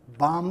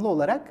bağımlı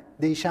olarak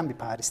değişen bir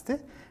Paris'ti.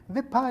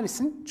 Ve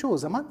Paris'in çoğu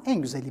zaman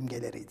en güzel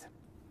imgeleriydi.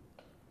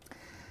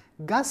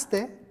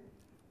 Gazete,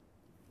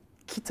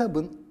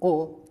 kitabın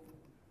o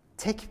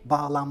tek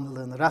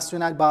bağlamlılığını,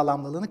 rasyonel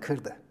bağlamlılığını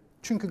kırdı.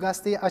 Çünkü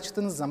gazeteyi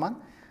açtığınız zaman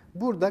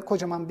burada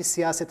kocaman bir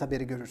siyaset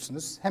haberi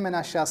görürsünüz. Hemen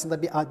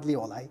aşağısında bir adli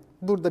olay,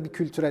 burada bir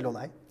kültürel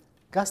olay.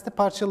 Gazete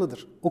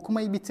parçalıdır.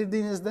 Okumayı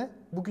bitirdiğinizde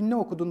bugün ne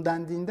okudun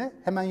dendiğinde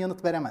hemen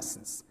yanıt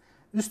veremezsiniz.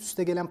 Üst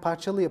üste gelen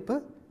parçalı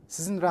yapı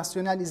sizin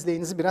rasyonel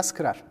izleyinizi biraz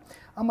kırar.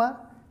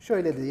 Ama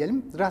şöyle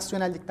diyelim,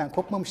 rasyonellikten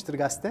kopmamıştır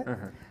gazete.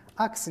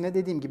 Aksine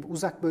dediğim gibi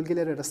uzak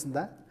bölgeler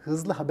arasında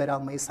hızlı haber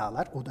almayı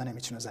sağlar o dönem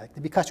için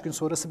özellikle. Birkaç gün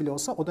sonrası bile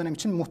olsa o dönem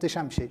için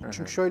muhteşem bir şey.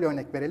 Çünkü şöyle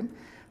örnek verelim.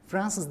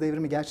 Fransız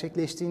devrimi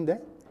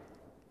gerçekleştiğinde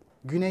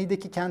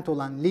güneydeki kent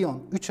olan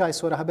Lyon 3 ay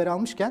sonra haber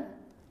almışken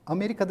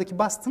Amerika'daki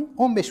Boston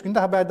 15 günde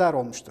haberdar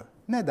olmuştu.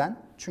 Neden?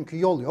 Çünkü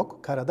yol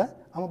yok karada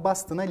ama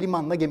Boston'a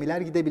limanla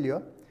gemiler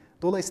gidebiliyor.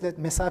 Dolayısıyla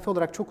mesafe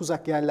olarak çok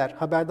uzak yerler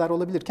haberdar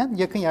olabilirken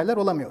yakın yerler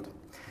olamıyordu.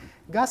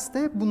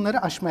 Gazete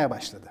bunları aşmaya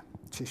başladı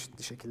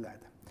çeşitli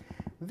şekillerde.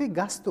 Ve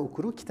gazete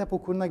okuru kitap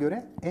okuruna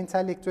göre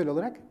entelektüel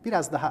olarak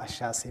biraz daha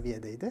aşağı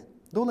seviyedeydi.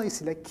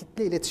 Dolayısıyla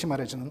kitle iletişim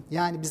aracının,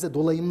 yani bize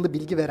dolayımlı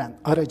bilgi veren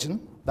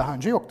aracın, daha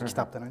önce yoktu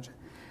kitaptan önce.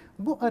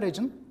 Bu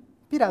aracın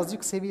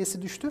birazcık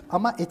seviyesi düştü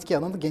ama etki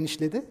alanı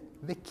genişledi.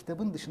 ve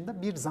kitabın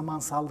dışında bir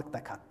zamansallık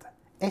da kattı.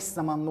 Eş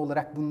zamanlı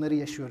olarak bunları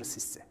yaşıyoruz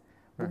hissi.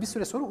 Bu bir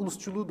süre sonra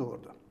ulusçuluğu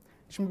doğurdu.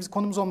 Şimdi biz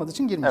konumuz olmadığı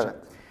için girmeyeceğim.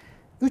 Evet.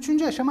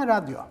 Üçüncü aşama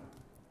radyo.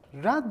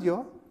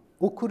 Radyo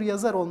okur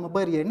yazar olma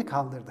bariyerini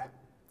kaldırdı.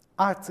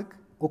 Artık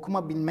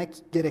okuma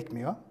bilmek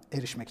gerekmiyor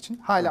erişmek için.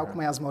 Hala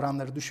okuma yazma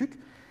oranları düşük.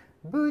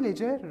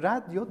 Böylece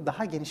radyo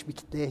daha geniş bir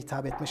kitleye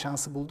hitap etme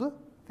şansı buldu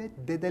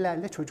ve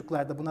dedelerle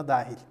çocuklar da buna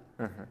dahil.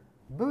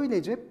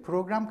 Böylece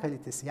program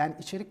kalitesi yani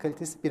içerik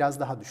kalitesi biraz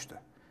daha düştü.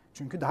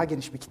 Çünkü daha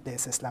geniş bir kitleye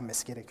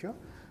seslenmesi gerekiyor.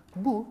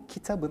 Bu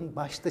kitabın,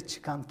 başta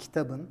çıkan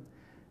kitabın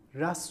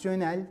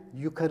rasyonel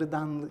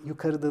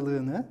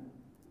yukarıdalığını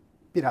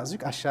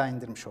birazcık aşağı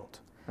indirmiş oldu.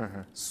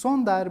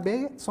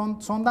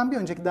 Sondan bir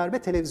önceki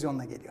darbe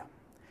televizyonla geliyor.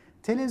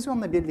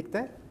 Televizyonla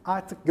birlikte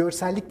artık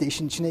görsellik de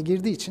işin içine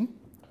girdiği için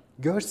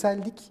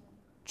görsellik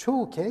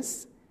çoğu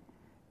kez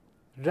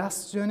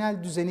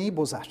rasyonel düzeneyi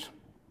bozar.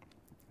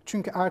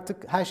 Çünkü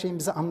artık her şeyin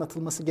bize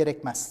anlatılması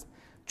gerekmez.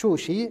 Çoğu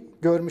şeyi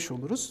görmüş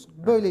oluruz.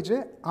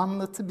 Böylece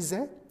anlatı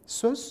bize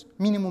söz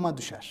minimuma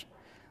düşer.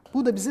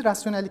 Bu da bizi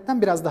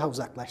rasyonellikten biraz daha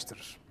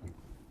uzaklaştırır.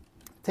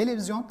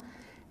 Televizyon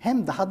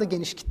hem daha da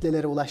geniş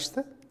kitlelere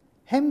ulaştı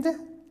hem de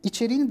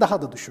içeriğini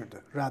daha da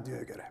düşürdü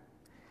radyoya göre.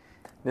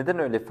 Neden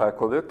öyle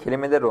fark oluyor?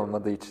 Kelimeler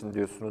olmadığı için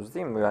diyorsunuz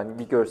değil mi? Yani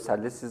bir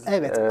görselle siz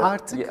Evet,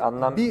 artık bir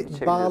anlam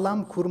bir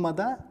bağlam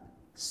kurmada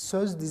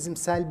söz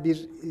dizimsel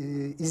bir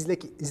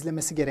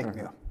izlemesi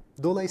gerekmiyor.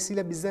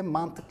 Dolayısıyla bize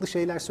mantıklı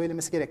şeyler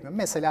söylemesi gerekmiyor.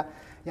 Mesela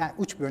yani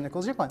uç bir örnek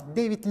olacak ama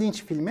David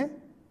Lynch filmi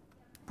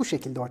bu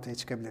şekilde ortaya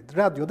çıkabilirdi.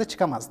 Radyoda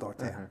çıkamazdı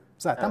ortaya.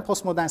 Zaten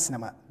postmodern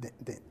sinema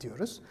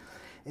diyoruz.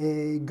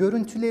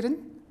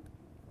 Görüntülerin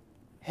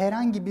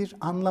herhangi bir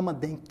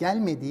anlama denk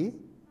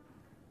gelmediği,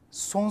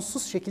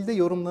 sonsuz şekilde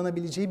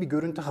yorumlanabileceği bir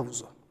görüntü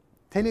havuzu.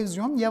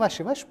 Televizyon yavaş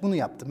yavaş bunu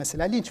yaptı.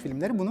 Mesela Lynch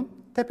filmleri bunun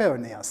tepe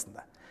örneği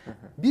aslında.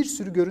 Bir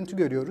sürü görüntü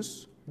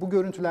görüyoruz. Bu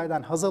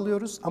görüntülerden haz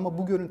alıyoruz ama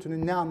bu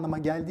görüntünün ne anlama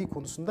geldiği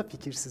konusunda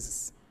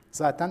fikirsiziz.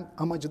 Zaten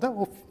amacı da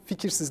o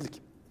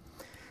fikirsizlik.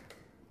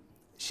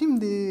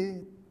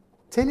 Şimdi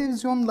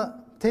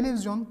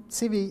televizyon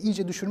seviyeyi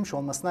iyice düşürmüş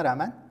olmasına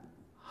rağmen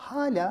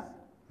hala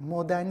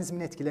modernizmin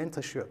etkilerini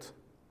taşıyordu.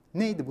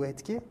 Neydi bu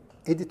etki?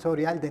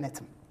 Editoryal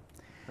denetim.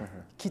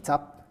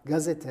 Kitap,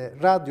 gazete,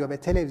 radyo ve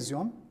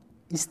televizyon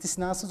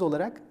istisnasız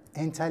olarak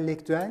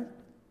entelektüel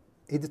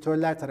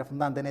editörler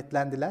tarafından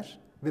denetlendiler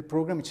ve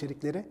program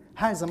içerikleri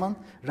her zaman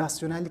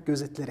rasyonellik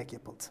gözetilerek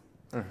yapıldı.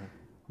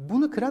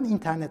 Bunu kıran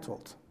internet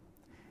oldu.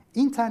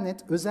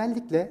 İnternet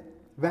özellikle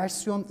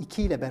versiyon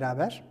 2 ile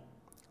beraber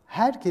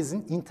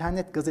herkesin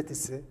internet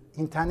gazetesi,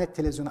 internet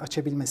televizyonu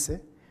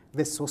açabilmesi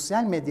ve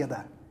sosyal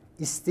medyada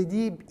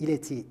istediği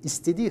iletiyi,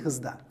 istediği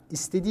hızda,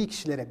 istediği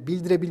kişilere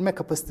bildirebilme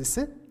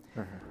kapasitesi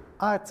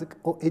artık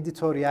o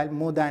editoryal,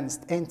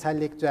 modernist,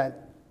 entelektüel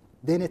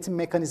denetim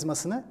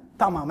mekanizmasını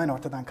tamamen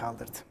ortadan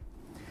kaldırdı.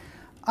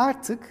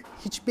 Artık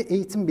hiçbir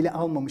eğitim bile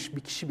almamış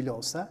bir kişi bile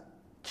olsa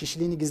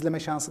kişiliğini gizleme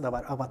şansı da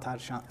var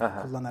avatar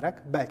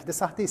kullanarak. Belki de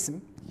sahte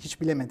isim,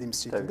 hiç bilemediğimiz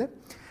şekilde. Tabii.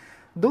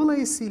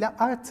 Dolayısıyla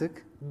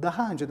artık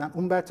daha önceden,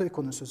 Umberto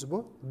Eco'nun sözü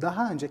bu,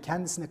 daha önce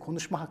kendisine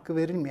konuşma hakkı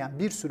verilmeyen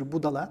bir sürü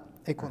budala,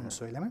 Eco'nun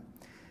söylemi,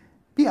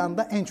 bir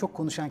anda en çok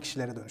konuşan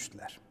kişilere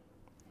dönüştüler.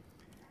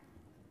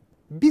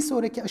 Bir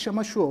sonraki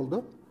aşama şu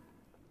oldu.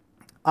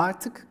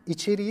 Artık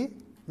içeriği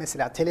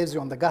mesela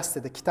televizyonda,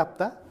 gazetede,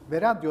 kitapta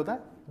ve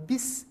radyoda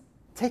biz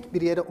tek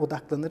bir yere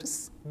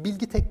odaklanırız.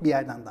 Bilgi tek bir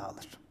yerden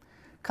dağılır.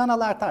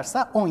 Kanal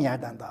artarsa 10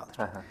 yerden dağılır.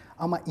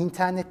 Ama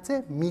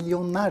internette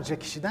milyonlarca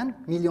kişiden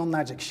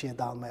milyonlarca kişiye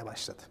dağılmaya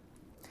başladı.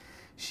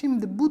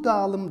 Şimdi bu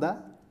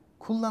dağılımda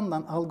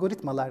kullanılan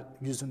algoritmalar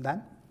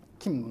yüzünden,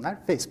 kim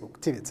bunlar? Facebook,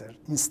 Twitter,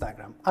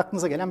 Instagram,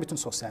 aklınıza gelen bütün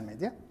sosyal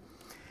medya.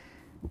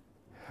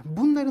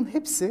 Bunların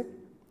hepsi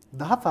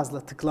daha fazla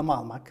tıklama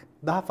almak,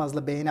 daha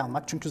fazla beğeni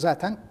almak. Çünkü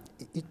zaten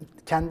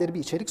kendileri bir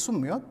içerik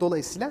sunmuyor.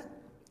 Dolayısıyla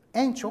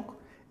en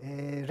çok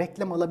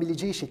reklam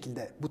alabileceği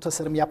şekilde bu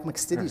tasarım yapmak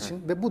istediği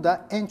için ve bu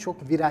da en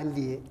çok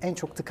viralliği, en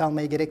çok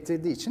tıkanmayı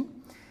gerektirdiği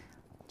için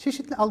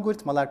çeşitli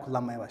algoritmalar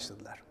kullanmaya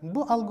başladılar.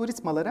 Bu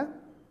algoritmalara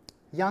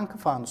yankı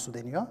fanusu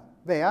deniyor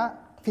veya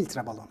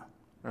filtre balonu.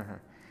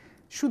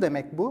 Şu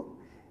demek bu,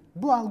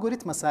 bu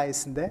algoritma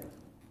sayesinde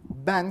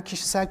ben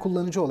kişisel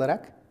kullanıcı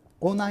olarak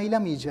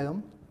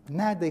onaylamayacağım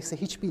neredeyse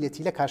hiçbir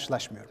iletiyle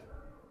karşılaşmıyorum.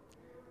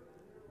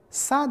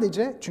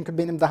 Sadece, çünkü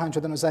benim daha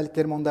önceden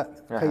özelliklerim onda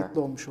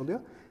kayıtlı olmuş oluyor.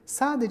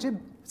 Sadece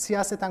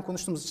siyasetten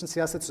konuştuğumuz için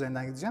siyaset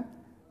üzerinden gideceğim.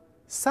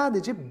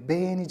 Sadece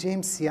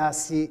beğeneceğim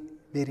siyasi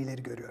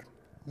verileri görüyorum.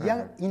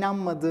 Ya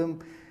inanmadığım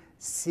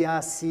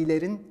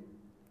siyasilerin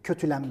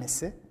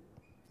kötülenmesi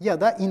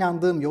ya da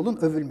inandığım yolun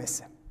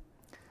övülmesi.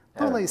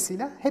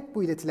 Dolayısıyla hep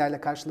bu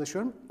iletilerle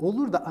karşılaşıyorum.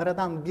 Olur da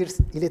aradan bir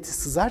ileti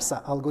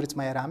sızarsa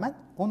algoritmaya rağmen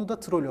onu da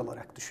troll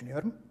olarak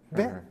düşünüyorum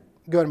ve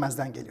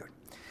görmezden geliyorum.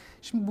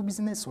 Şimdi bu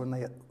bizi ne soruna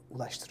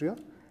ulaştırıyor?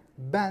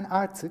 Ben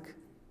artık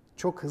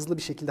çok hızlı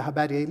bir şekilde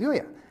haber yayılıyor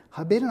ya,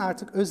 haberin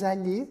artık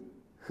özelliği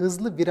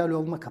hızlı viral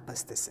olma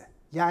kapasitesi.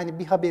 Yani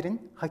bir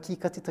haberin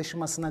hakikati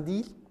taşımasına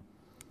değil,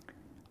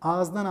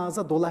 ağızdan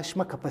ağza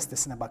dolaşma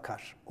kapasitesine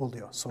bakar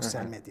oluyor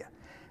sosyal medya.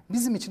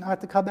 Bizim için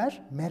artık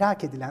haber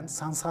merak edilen,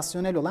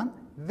 sansasyonel olan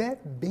ve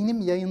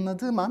benim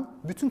yayınladığım an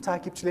bütün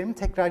takipçilerimin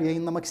tekrar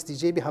yayınlamak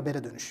isteyeceği bir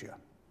habere dönüşüyor.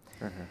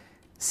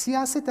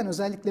 Siyaseten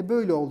özellikle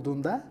böyle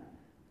olduğunda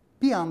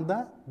bir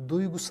anda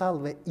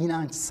duygusal ve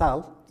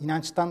inançsal,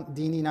 inançtan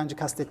dini inancı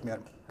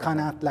kastetmiyorum,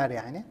 kanaatler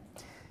yani.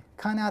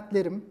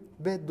 Kanaatlerim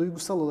ve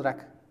duygusal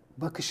olarak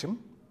bakışım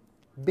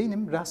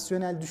benim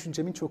rasyonel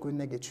düşüncemin çok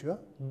önüne geçiyor.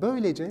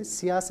 Böylece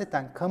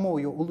siyaseten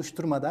kamuoyu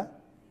oluşturmada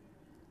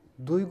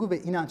duygu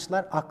ve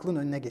inançlar aklın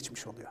önüne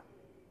geçmiş oluyor.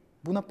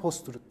 Buna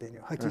post-truth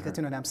deniyor,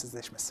 hakikatin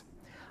önemsizleşmesi.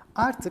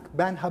 Artık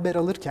ben haber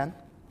alırken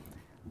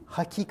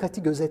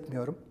hakikati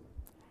gözetmiyorum.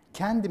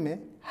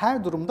 Kendimi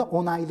her durumda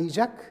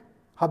onaylayacak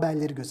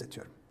haberleri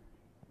gözetiyorum.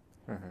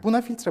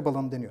 Buna filtre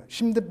balonu deniyor.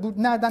 Şimdi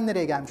bu nereden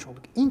nereye gelmiş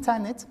olduk?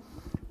 İnternet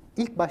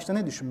ilk başta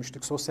ne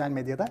düşünmüştük sosyal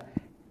medyada?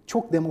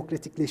 Çok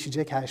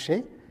demokratikleşecek her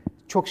şey,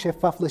 çok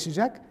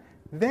şeffaflaşacak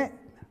ve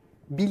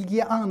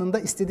bilgiye anında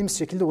istediğimiz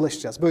şekilde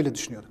ulaşacağız. Böyle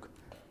düşünüyorduk.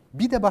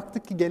 Bir de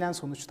baktık ki gelen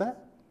sonuçta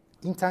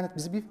internet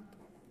bizi bir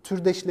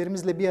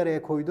türdeşlerimizle bir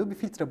araya koyduğu bir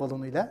filtre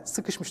balonuyla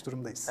sıkışmış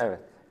durumdayız. Evet.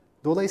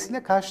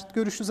 Dolayısıyla karşıt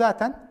görüşü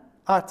zaten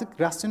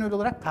artık rasyonel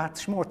olarak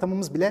tartışma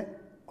ortamımız bile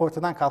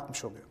ortadan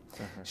kalkmış oluyor.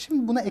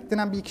 Şimdi buna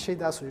eklenen bir iki şey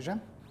daha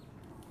söyleyeceğim.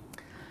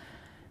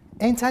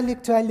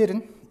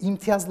 Entelektüellerin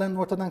imtiyazlarının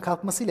ortadan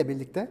kalkmasıyla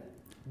birlikte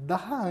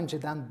daha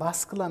önceden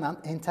baskılanan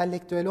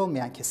entelektüel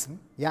olmayan kesim,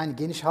 yani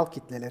geniş halk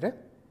kitleleri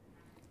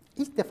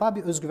ilk defa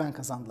bir özgüven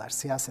kazandılar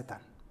siyaseten.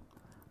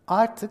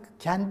 Artık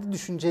kendi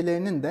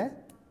düşüncelerinin de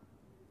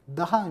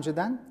daha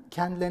önceden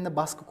kendilerine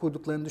baskı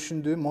kurduklarını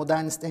düşündüğü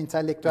modernist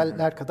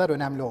entelektüeller kadar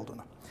önemli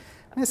olduğunu.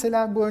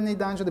 Mesela bu örneği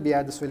daha önce de bir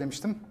yerde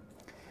söylemiştim.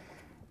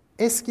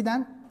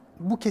 Eskiden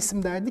bu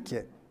kesim derdi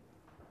ki,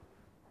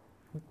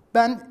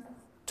 ben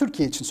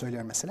Türkiye için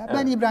söylüyorum mesela,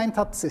 ben İbrahim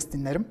Tatlıses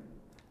dinlerim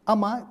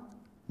ama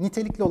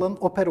nitelikli olanın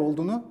opera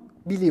olduğunu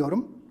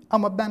biliyorum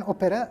ama ben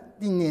opera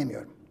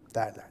dinleyemiyorum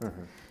derler.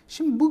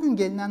 Şimdi bugün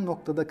gelinen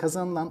noktada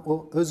kazanılan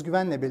o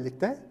özgüvenle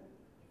birlikte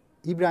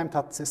İbrahim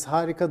Tatlıses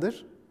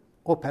harikadır,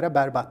 opera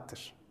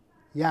berbattır.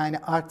 Yani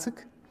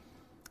artık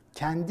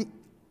kendi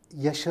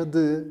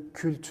yaşadığı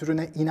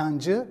kültürüne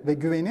inancı ve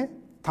güveni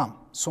tam,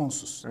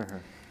 sonsuz.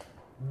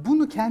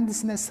 Bunu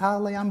kendisine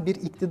sağlayan bir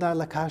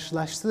iktidarla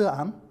karşılaştığı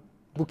an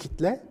bu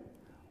kitle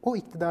o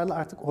iktidarla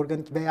artık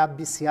organik veya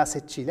bir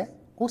siyasetçiyle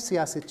o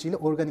siyasetçiyle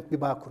organik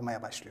bir bağ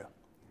kurmaya başlıyor.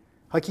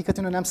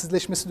 Hakikatin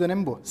önemsizleşmesi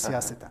dönemi bu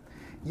siyaseten.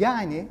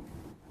 Yani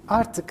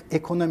artık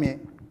ekonomi,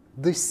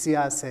 dış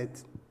siyaset,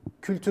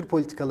 kültür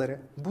politikaları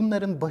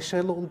bunların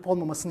başarılı olup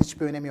olmamasının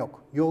hiçbir önemi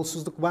yok.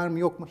 Yolsuzluk var mı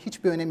yok mu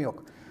hiçbir önemi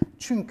yok.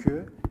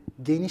 Çünkü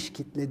geniş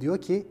kitle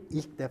diyor ki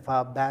ilk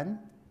defa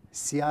ben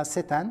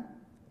siyaseten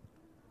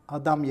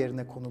adam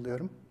yerine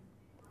konuluyorum.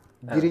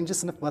 Birinci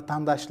sınıf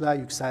vatandaşlığa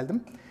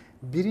yükseldim.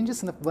 Birinci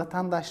sınıf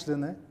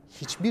vatandaşlığını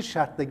hiçbir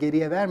şartta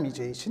geriye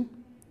vermeyeceği için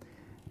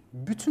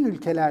bütün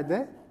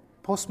ülkelerde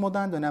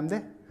postmodern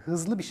dönemde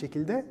hızlı bir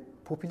şekilde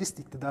popülist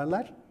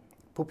iktidarlar,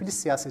 popülist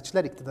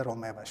siyasetçiler iktidar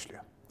olmaya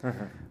başlıyor.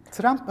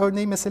 Trump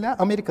örneği mesela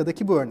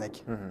Amerika'daki bu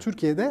örnek.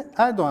 Türkiye'de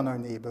Erdoğan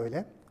örneği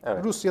böyle.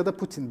 Evet. Rusya'da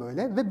Putin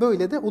böyle ve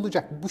böyle de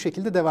olacak. Bu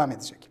şekilde devam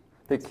edecek.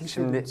 Peki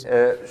şimdi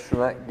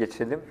şuna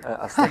geçelim.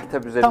 Aslında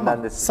kitap üzerinden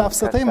tamam. de sizin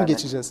Safsataya mı birkaç tane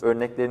geçeceğiz?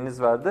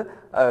 örnekleriniz vardı.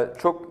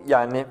 Çok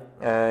yani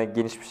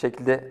geniş bir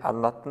şekilde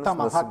anlattınız.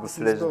 Tamam, nasıl bu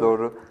sürece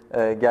doğru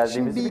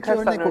geldiğimizi. bir Birkaç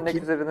tane örnek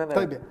okuyayım. üzerinden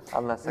Tabii.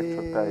 anlatsak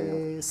çok daha iyi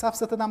olur.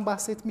 Safsatadan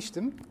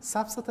bahsetmiştim.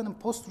 Safsatanın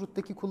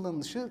post-truth'taki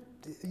kullanılışı,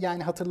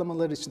 yani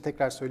hatırlamaları için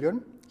tekrar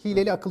söylüyorum.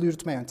 Hileli akıl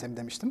yürütme yöntemi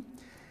demiştim.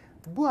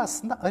 Bu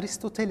aslında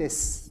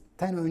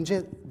Aristoteles'ten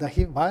önce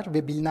dahi var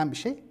ve bilinen bir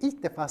şey.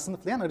 İlk defa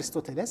sınıflayan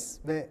Aristoteles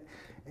ve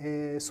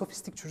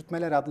Sofistik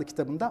Çürütmeler adlı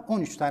kitabında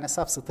 13 tane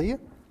safsatayı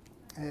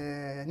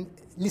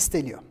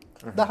listeliyor.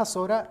 Daha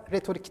sonra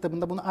retorik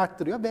kitabında bunu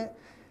arttırıyor ve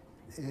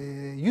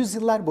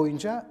yüzyıllar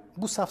boyunca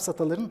bu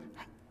safsataların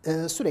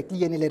sürekli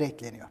yenileri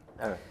ekleniyor.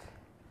 Evet.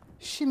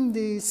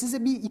 Şimdi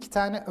size bir iki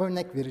tane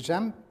örnek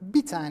vereceğim.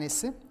 Bir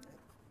tanesi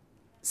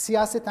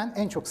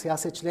siyaseten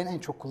siyasetçilerin en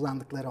çok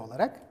kullandıkları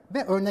olarak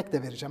ve örnek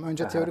de vereceğim.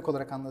 Önce teorik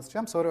olarak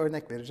anlatacağım, sonra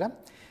örnek vereceğim.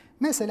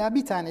 Mesela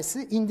bir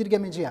tanesi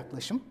indirgemeci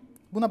yaklaşım.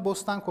 Buna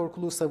bostan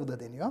korkuluğu savı da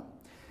deniyor.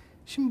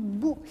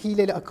 Şimdi bu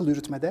hileli akıl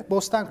yürütmede,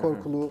 bostan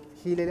korkuluğu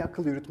hileli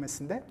akıl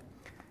yürütmesinde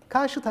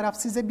karşı taraf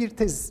size bir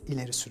tez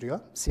ileri sürüyor,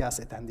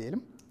 siyaseten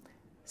diyelim.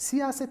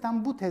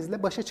 Siyaseten bu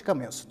tezle başa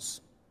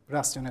çıkamıyorsunuz,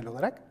 rasyonel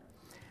olarak.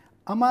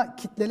 Ama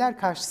kitleler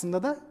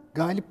karşısında da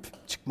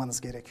galip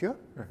çıkmanız gerekiyor.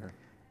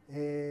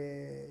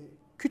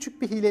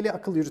 Küçük bir hileli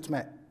akıl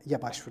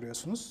yürütmeye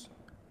başvuruyorsunuz.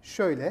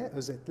 Şöyle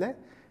özetle,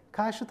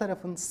 karşı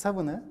tarafın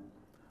savını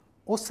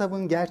o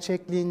savın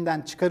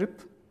gerçekliğinden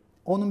çıkarıp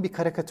onun bir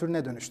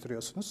karikatürüne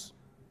dönüştürüyorsunuz.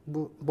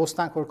 Bu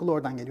bostan korkulu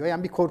oradan geliyor.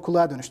 Yani bir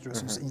korkuluğa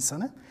dönüştürüyorsunuz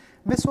insanı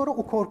ve sonra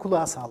o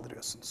korkuluğa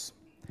saldırıyorsunuz.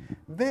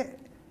 Ve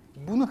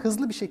bunu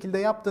hızlı bir şekilde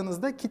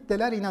yaptığınızda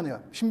kitleler inanıyor.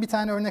 Şimdi bir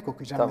tane örnek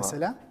okuyacağım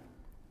mesela.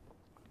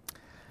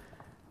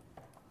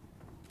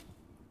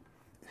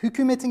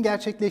 hükümetin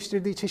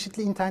gerçekleştirdiği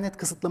çeşitli internet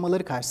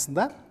kısıtlamaları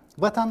karşısında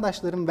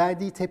vatandaşların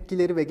verdiği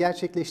tepkileri ve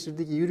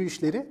gerçekleştirdiği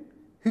yürüyüşleri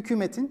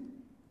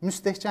hükümetin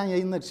müstehcen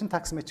yayınlar için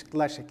Taksim'e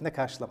çıktılar şeklinde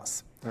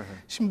karşılaması.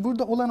 Şimdi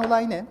burada olan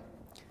olay ne?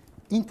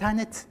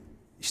 İnternet,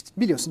 işte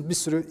biliyorsunuz bir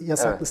sürü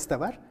yasaklı site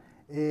var.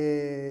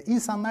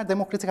 İnsanlar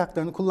demokratik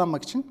haklarını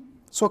kullanmak için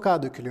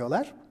sokağa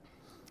dökülüyorlar.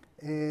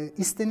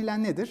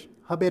 İstenilen nedir?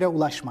 Habere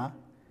ulaşma,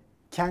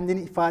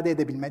 kendini ifade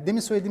edebilme.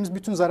 Demin söylediğimiz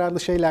bütün zararlı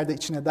şeyler de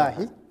içine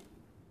dahil.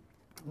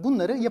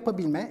 Bunları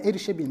yapabilme,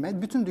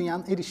 erişebilme, bütün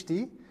dünyanın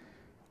eriştiği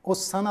o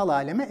sanal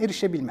aleme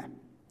erişebilme.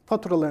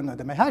 Faturalarını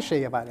ödeme, her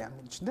şey var yani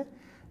bunun içinde.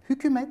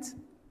 Hükümet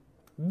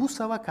bu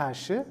sava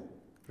karşı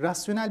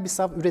rasyonel bir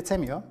sav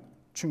üretemiyor.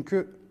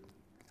 Çünkü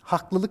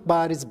haklılık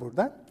bariz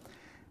burada.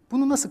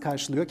 Bunu nasıl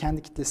karşılıyor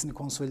kendi kitlesini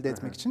konsolide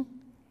etmek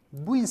için?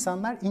 Bu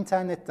insanlar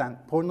internetten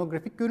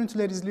pornografik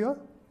görüntüler izliyor.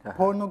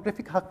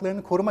 Pornografik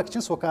haklarını korumak için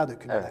sokağa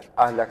dökülüyorlar. Evet,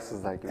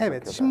 ahlaksızlar gibi.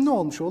 Evet, şimdi ne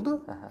olmuş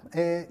oldu?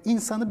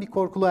 İnsanı bir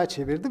korkuluğa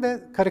çevirdi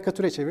ve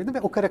karikatüre çevirdi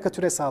ve o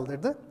karikatüre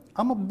saldırdı.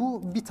 Ama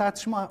bu bir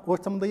tartışma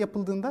ortamında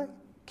yapıldığında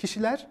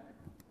kişiler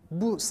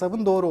bu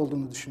savın doğru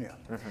olduğunu düşünüyor.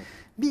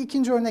 Bir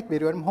ikinci örnek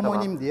veriyorum,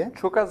 homonim diye.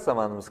 Çok az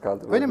zamanımız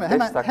kaldı. Öyle mi?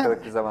 5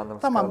 dakikalık bir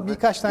zamanımız kaldı. Tamam,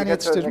 birkaç tane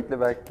yetiştiririm.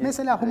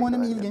 Mesela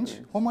homonim ilginç.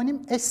 Yapayım.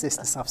 Homonim eş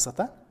sesli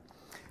safsata.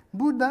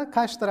 Burada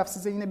karşı taraf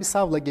size yine bir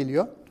savla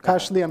geliyor.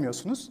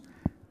 Karşılayamıyorsunuz.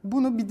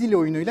 Bunu bir dil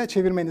oyunuyla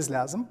çevirmeniz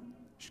lazım.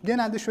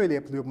 Genelde şöyle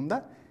yapılıyor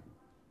bunda.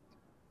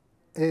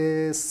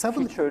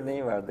 Savın... Hiç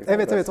örneği vardı.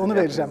 Evet, onu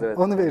vereceğim. Evet.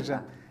 Onu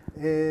vereceğim.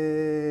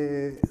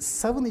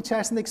 Savın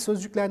içerisindeki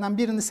sözcüklerden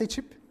birini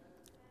seçip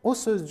o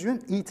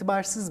sözcüğün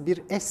itibarsız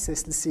bir eş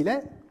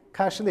seslisiyle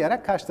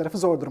karşılayarak karşı tarafı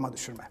zor duruma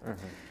düşürme.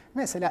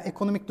 Mesela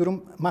ekonomik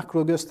durum,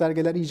 makro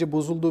göstergeler iyice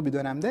bozulduğu bir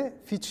dönemde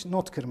Fitch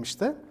not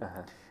kırmıştı.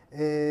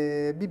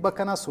 Bir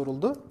bakana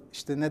soruldu.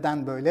 İşte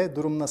neden böyle,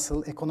 durum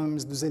nasıl,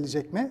 ekonomimiz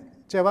düzelecek mi?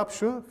 Cevap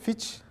şu,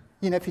 Fitch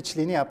yine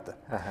Fitch'liğini yaptı.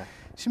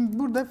 Şimdi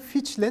burada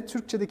Fitch'le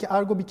Türkçedeki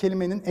argo bir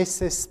kelimenin eş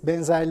ses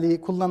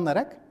benzerliği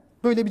kullanılarak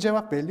böyle bir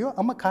cevap veriliyor.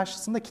 Ama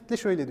karşısında kitle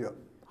şöyle diyor.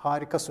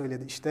 Harika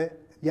söyledi, işte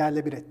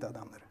yerle bir etti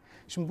adamları.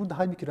 Şimdi burada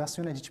halbuki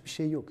rasyonel hiçbir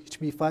şey yok,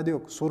 hiçbir ifade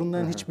yok.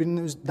 Sorunların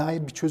hiçbirine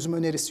dair bir çözüm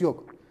önerisi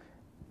yok.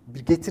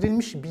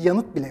 Getirilmiş bir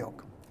yanıt bile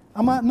yok.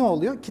 Ama ne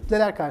oluyor?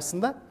 Kitleler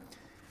karşısında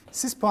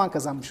siz puan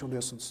kazanmış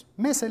oluyorsunuz.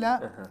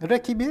 Mesela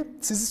rakibi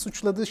sizi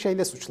suçladığı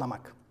şeyle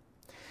suçlamak.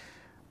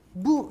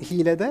 Bu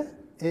hilede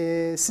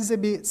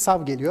size bir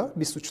sav geliyor,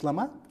 bir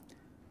suçlama.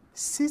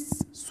 Siz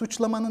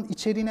suçlamanın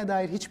içeriğine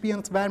dair hiçbir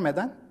yanıt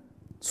vermeden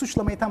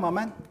suçlamayı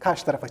tamamen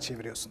karşı tarafa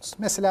çeviriyorsunuz.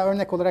 Mesela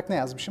örnek olarak ne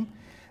yazmışım?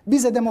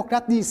 Bize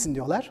demokrat değilsin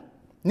diyorlar.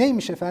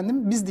 Neymiş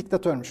efendim? Biz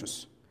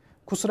diktatörmüşüz.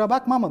 Kusura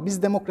bakma ama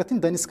biz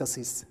demokratin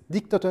daniskasıyız.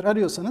 Diktatör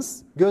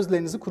arıyorsanız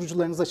gözlerinizi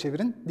kurucularınıza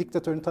çevirin.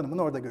 Diktatörün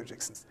tanımını orada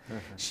göreceksiniz.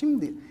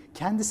 Şimdi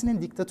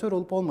kendisinin diktatör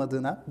olup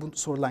olmadığına, bu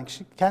sorulan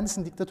kişi,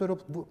 kendisinin diktatör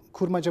olup, bu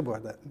kurmaca bu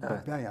arada,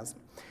 ben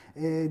yazdım.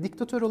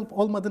 Diktatör olup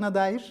olmadığına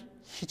dair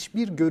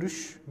hiçbir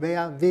görüş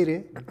veya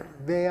veri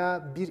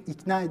veya bir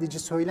ikna edici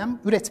söylem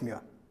üretmiyor.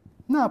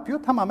 Ne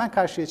yapıyor? Tamamen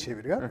karşıya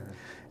çeviriyor.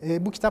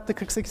 Bu kitapta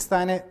 48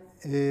 tane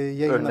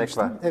yayınlamıştım. Örnek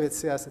var. Evet,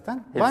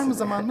 siyasetten. Hepsi. Var mı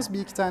zamanımız? Bir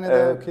iki tane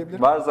daha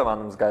okuyabilirim. Var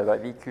zamanımız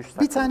galiba. Bir iki üç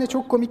dakika. Bir tane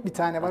çok komik bir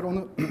tane var,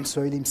 onu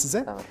söyleyeyim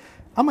size. Tamam.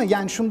 Ama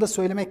yani şunu da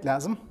söylemek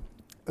lazım.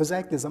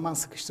 Özellikle zaman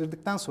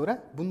sıkıştırdıktan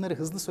sonra bunları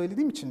hızlı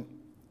söylediğim için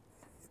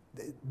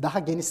daha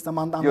geniş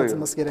zamanda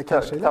anlatılması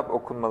gereken şeyler. Kitap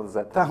okunmalı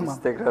zaten. Tamam.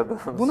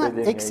 Instagram'dan Buna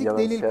söyleyeyim ya, eksik yalan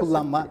delil siyaset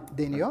kullanma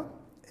değil. deniyor.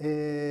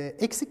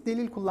 Eksik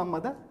delil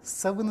kullanmada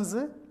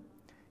savınızı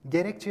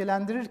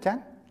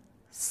gerekçelendirirken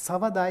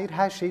sava dair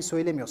her şeyi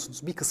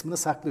söylemiyorsunuz. Bir kısmını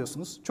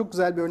saklıyorsunuz. Çok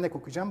güzel bir örnek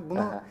okuyacağım.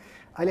 Bunu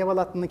Alev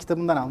Alatlı'nın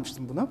kitabından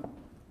almıştım bunu.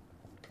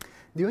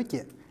 Diyor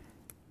ki,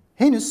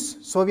 henüz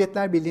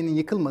Sovyetler Birliği'nin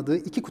yıkılmadığı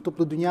iki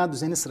kutuplu dünya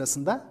düzeni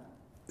sırasında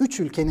 3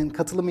 ülkenin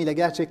katılımıyla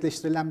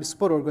gerçekleştirilen bir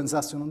spor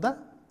organizasyonunda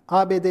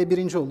ABD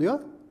birinci oluyor,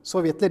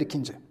 Sovyetler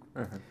ikinci.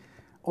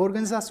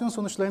 Organizasyon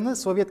sonuçlarını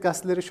Sovyet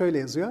gazeteleri şöyle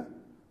yazıyor.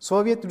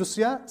 Sovyet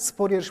Rusya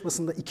spor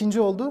yarışmasında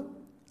ikinci oldu,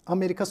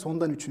 Amerika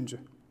sondan üçüncü.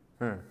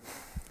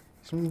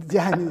 Şimdi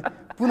yani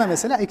buna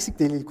mesela eksik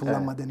delil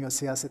kullanma deniyor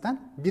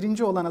siyaseten.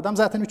 Birinci olan adam,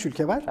 zaten 3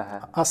 ülke var.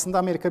 Aslında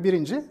Amerika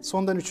birinci,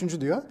 sondan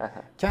üçüncü diyor.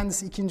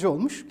 Kendisi ikinci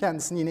olmuş,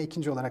 kendisini yine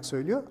ikinci olarak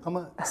söylüyor.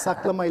 Ama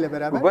saklamayla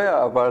beraber... Bu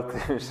bayağı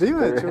abartıymış. Değil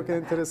mi? Çok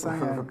enteresan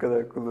yani. Bu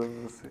kadar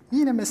kullanılması.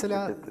 Yine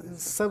mesela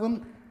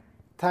savın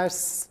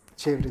ters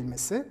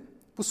çevrilmesi.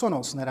 Bu son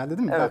olsun herhalde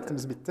değil mi? Evet.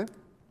 Vaktimiz bitti.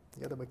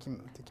 Ya da bakayım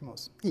öteki mi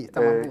olsun? İyi,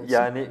 tamam, bu olsun.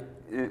 Yani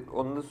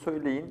onu da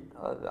söyleyin.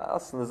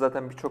 Aslında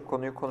zaten birçok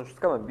konuyu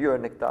konuştuk ama bir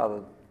örnek daha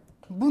alalım.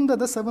 Bunda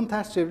da savın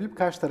ters çevrilip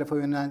karşı tarafa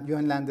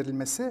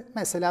yönlendirilmesi.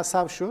 Mesela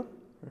sav şu,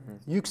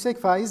 yüksek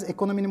faiz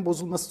ekonominin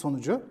bozulması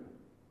sonucu.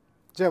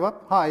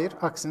 Cevap, hayır,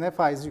 aksine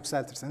faizi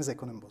yükseltirseniz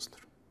ekonomi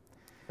bozulur.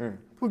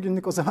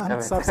 Bugünlük o zaman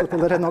Evet.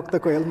 safsatalara nokta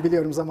koyalım.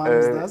 Biliyorum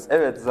zamanımız da az.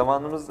 Evet,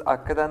 zamanımız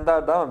hakikaten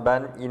dardı ama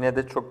ben yine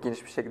de çok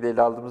geniş bir şekilde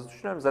ele aldığımızı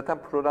düşünüyorum. Zaten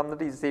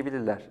programları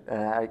izleyebilirler.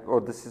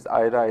 Orada siz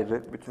ayrı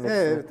ayrı bütün hepsini,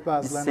 Evet, biz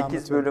bazılarını 8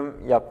 anlatıyorum.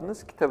 bölüm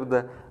yaptınız. Kitabı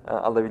da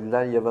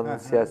alabilirler, Yalın'ın Aha.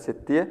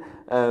 Siyaset diye.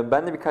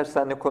 Ben de birkaç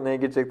tane konuya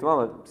girecektim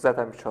ama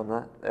zaten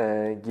birçoğuna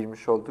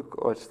girmiş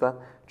olduk. O açıdan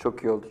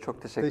çok iyi oldu.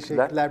 Çok teşekkürler.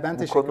 Teşekkürler, ben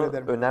teşekkür Bu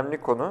ederim. konu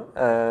önemli konu.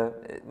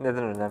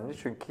 Neden önemli?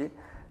 Çünkü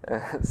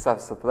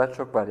safsatalar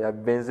çok var.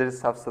 Yani benzeri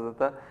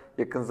safsata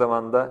yakın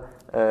zamanda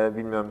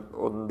bilmiyorum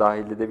onu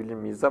dahil edebilir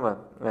miyiz ama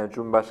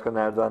Cumhurbaşkanı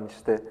Erdoğan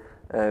işte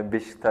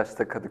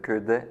Beşiktaş'ta,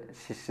 Kadıköy'de,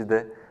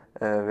 Şişli'de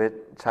ve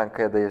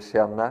Çankaya'da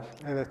yaşayanlar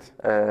Evet.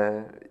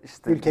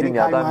 işte Ülkenin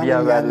dünyadan kaymağını bir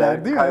haberler,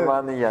 yiyenler değil mi?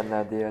 kaymağını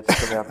yiyenler diye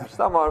açıklama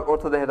yapmıştı ama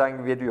ortada herhangi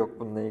bir veri yok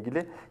bununla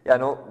ilgili.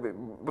 Yani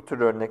bu tür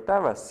örnekler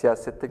var.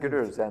 Siyasette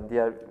görüyoruz yani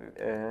diğer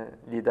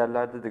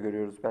liderlerde de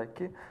görüyoruz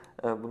belki.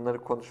 Bunları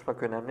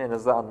konuşmak önemli, en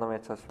azından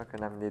anlamaya çalışmak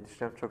önemli diye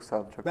düşünüyorum. Çok sağ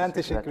olun, çok Ben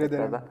teşekkürler teşekkür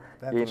ederim. tekrardan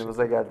Ben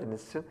yayınımıza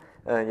geldiğiniz için.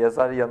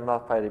 Yazar Yalın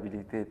Alpay ile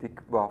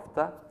birlikteydik bu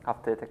hafta.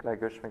 Haftaya tekrar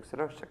görüşmek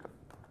üzere, hoşçakalın.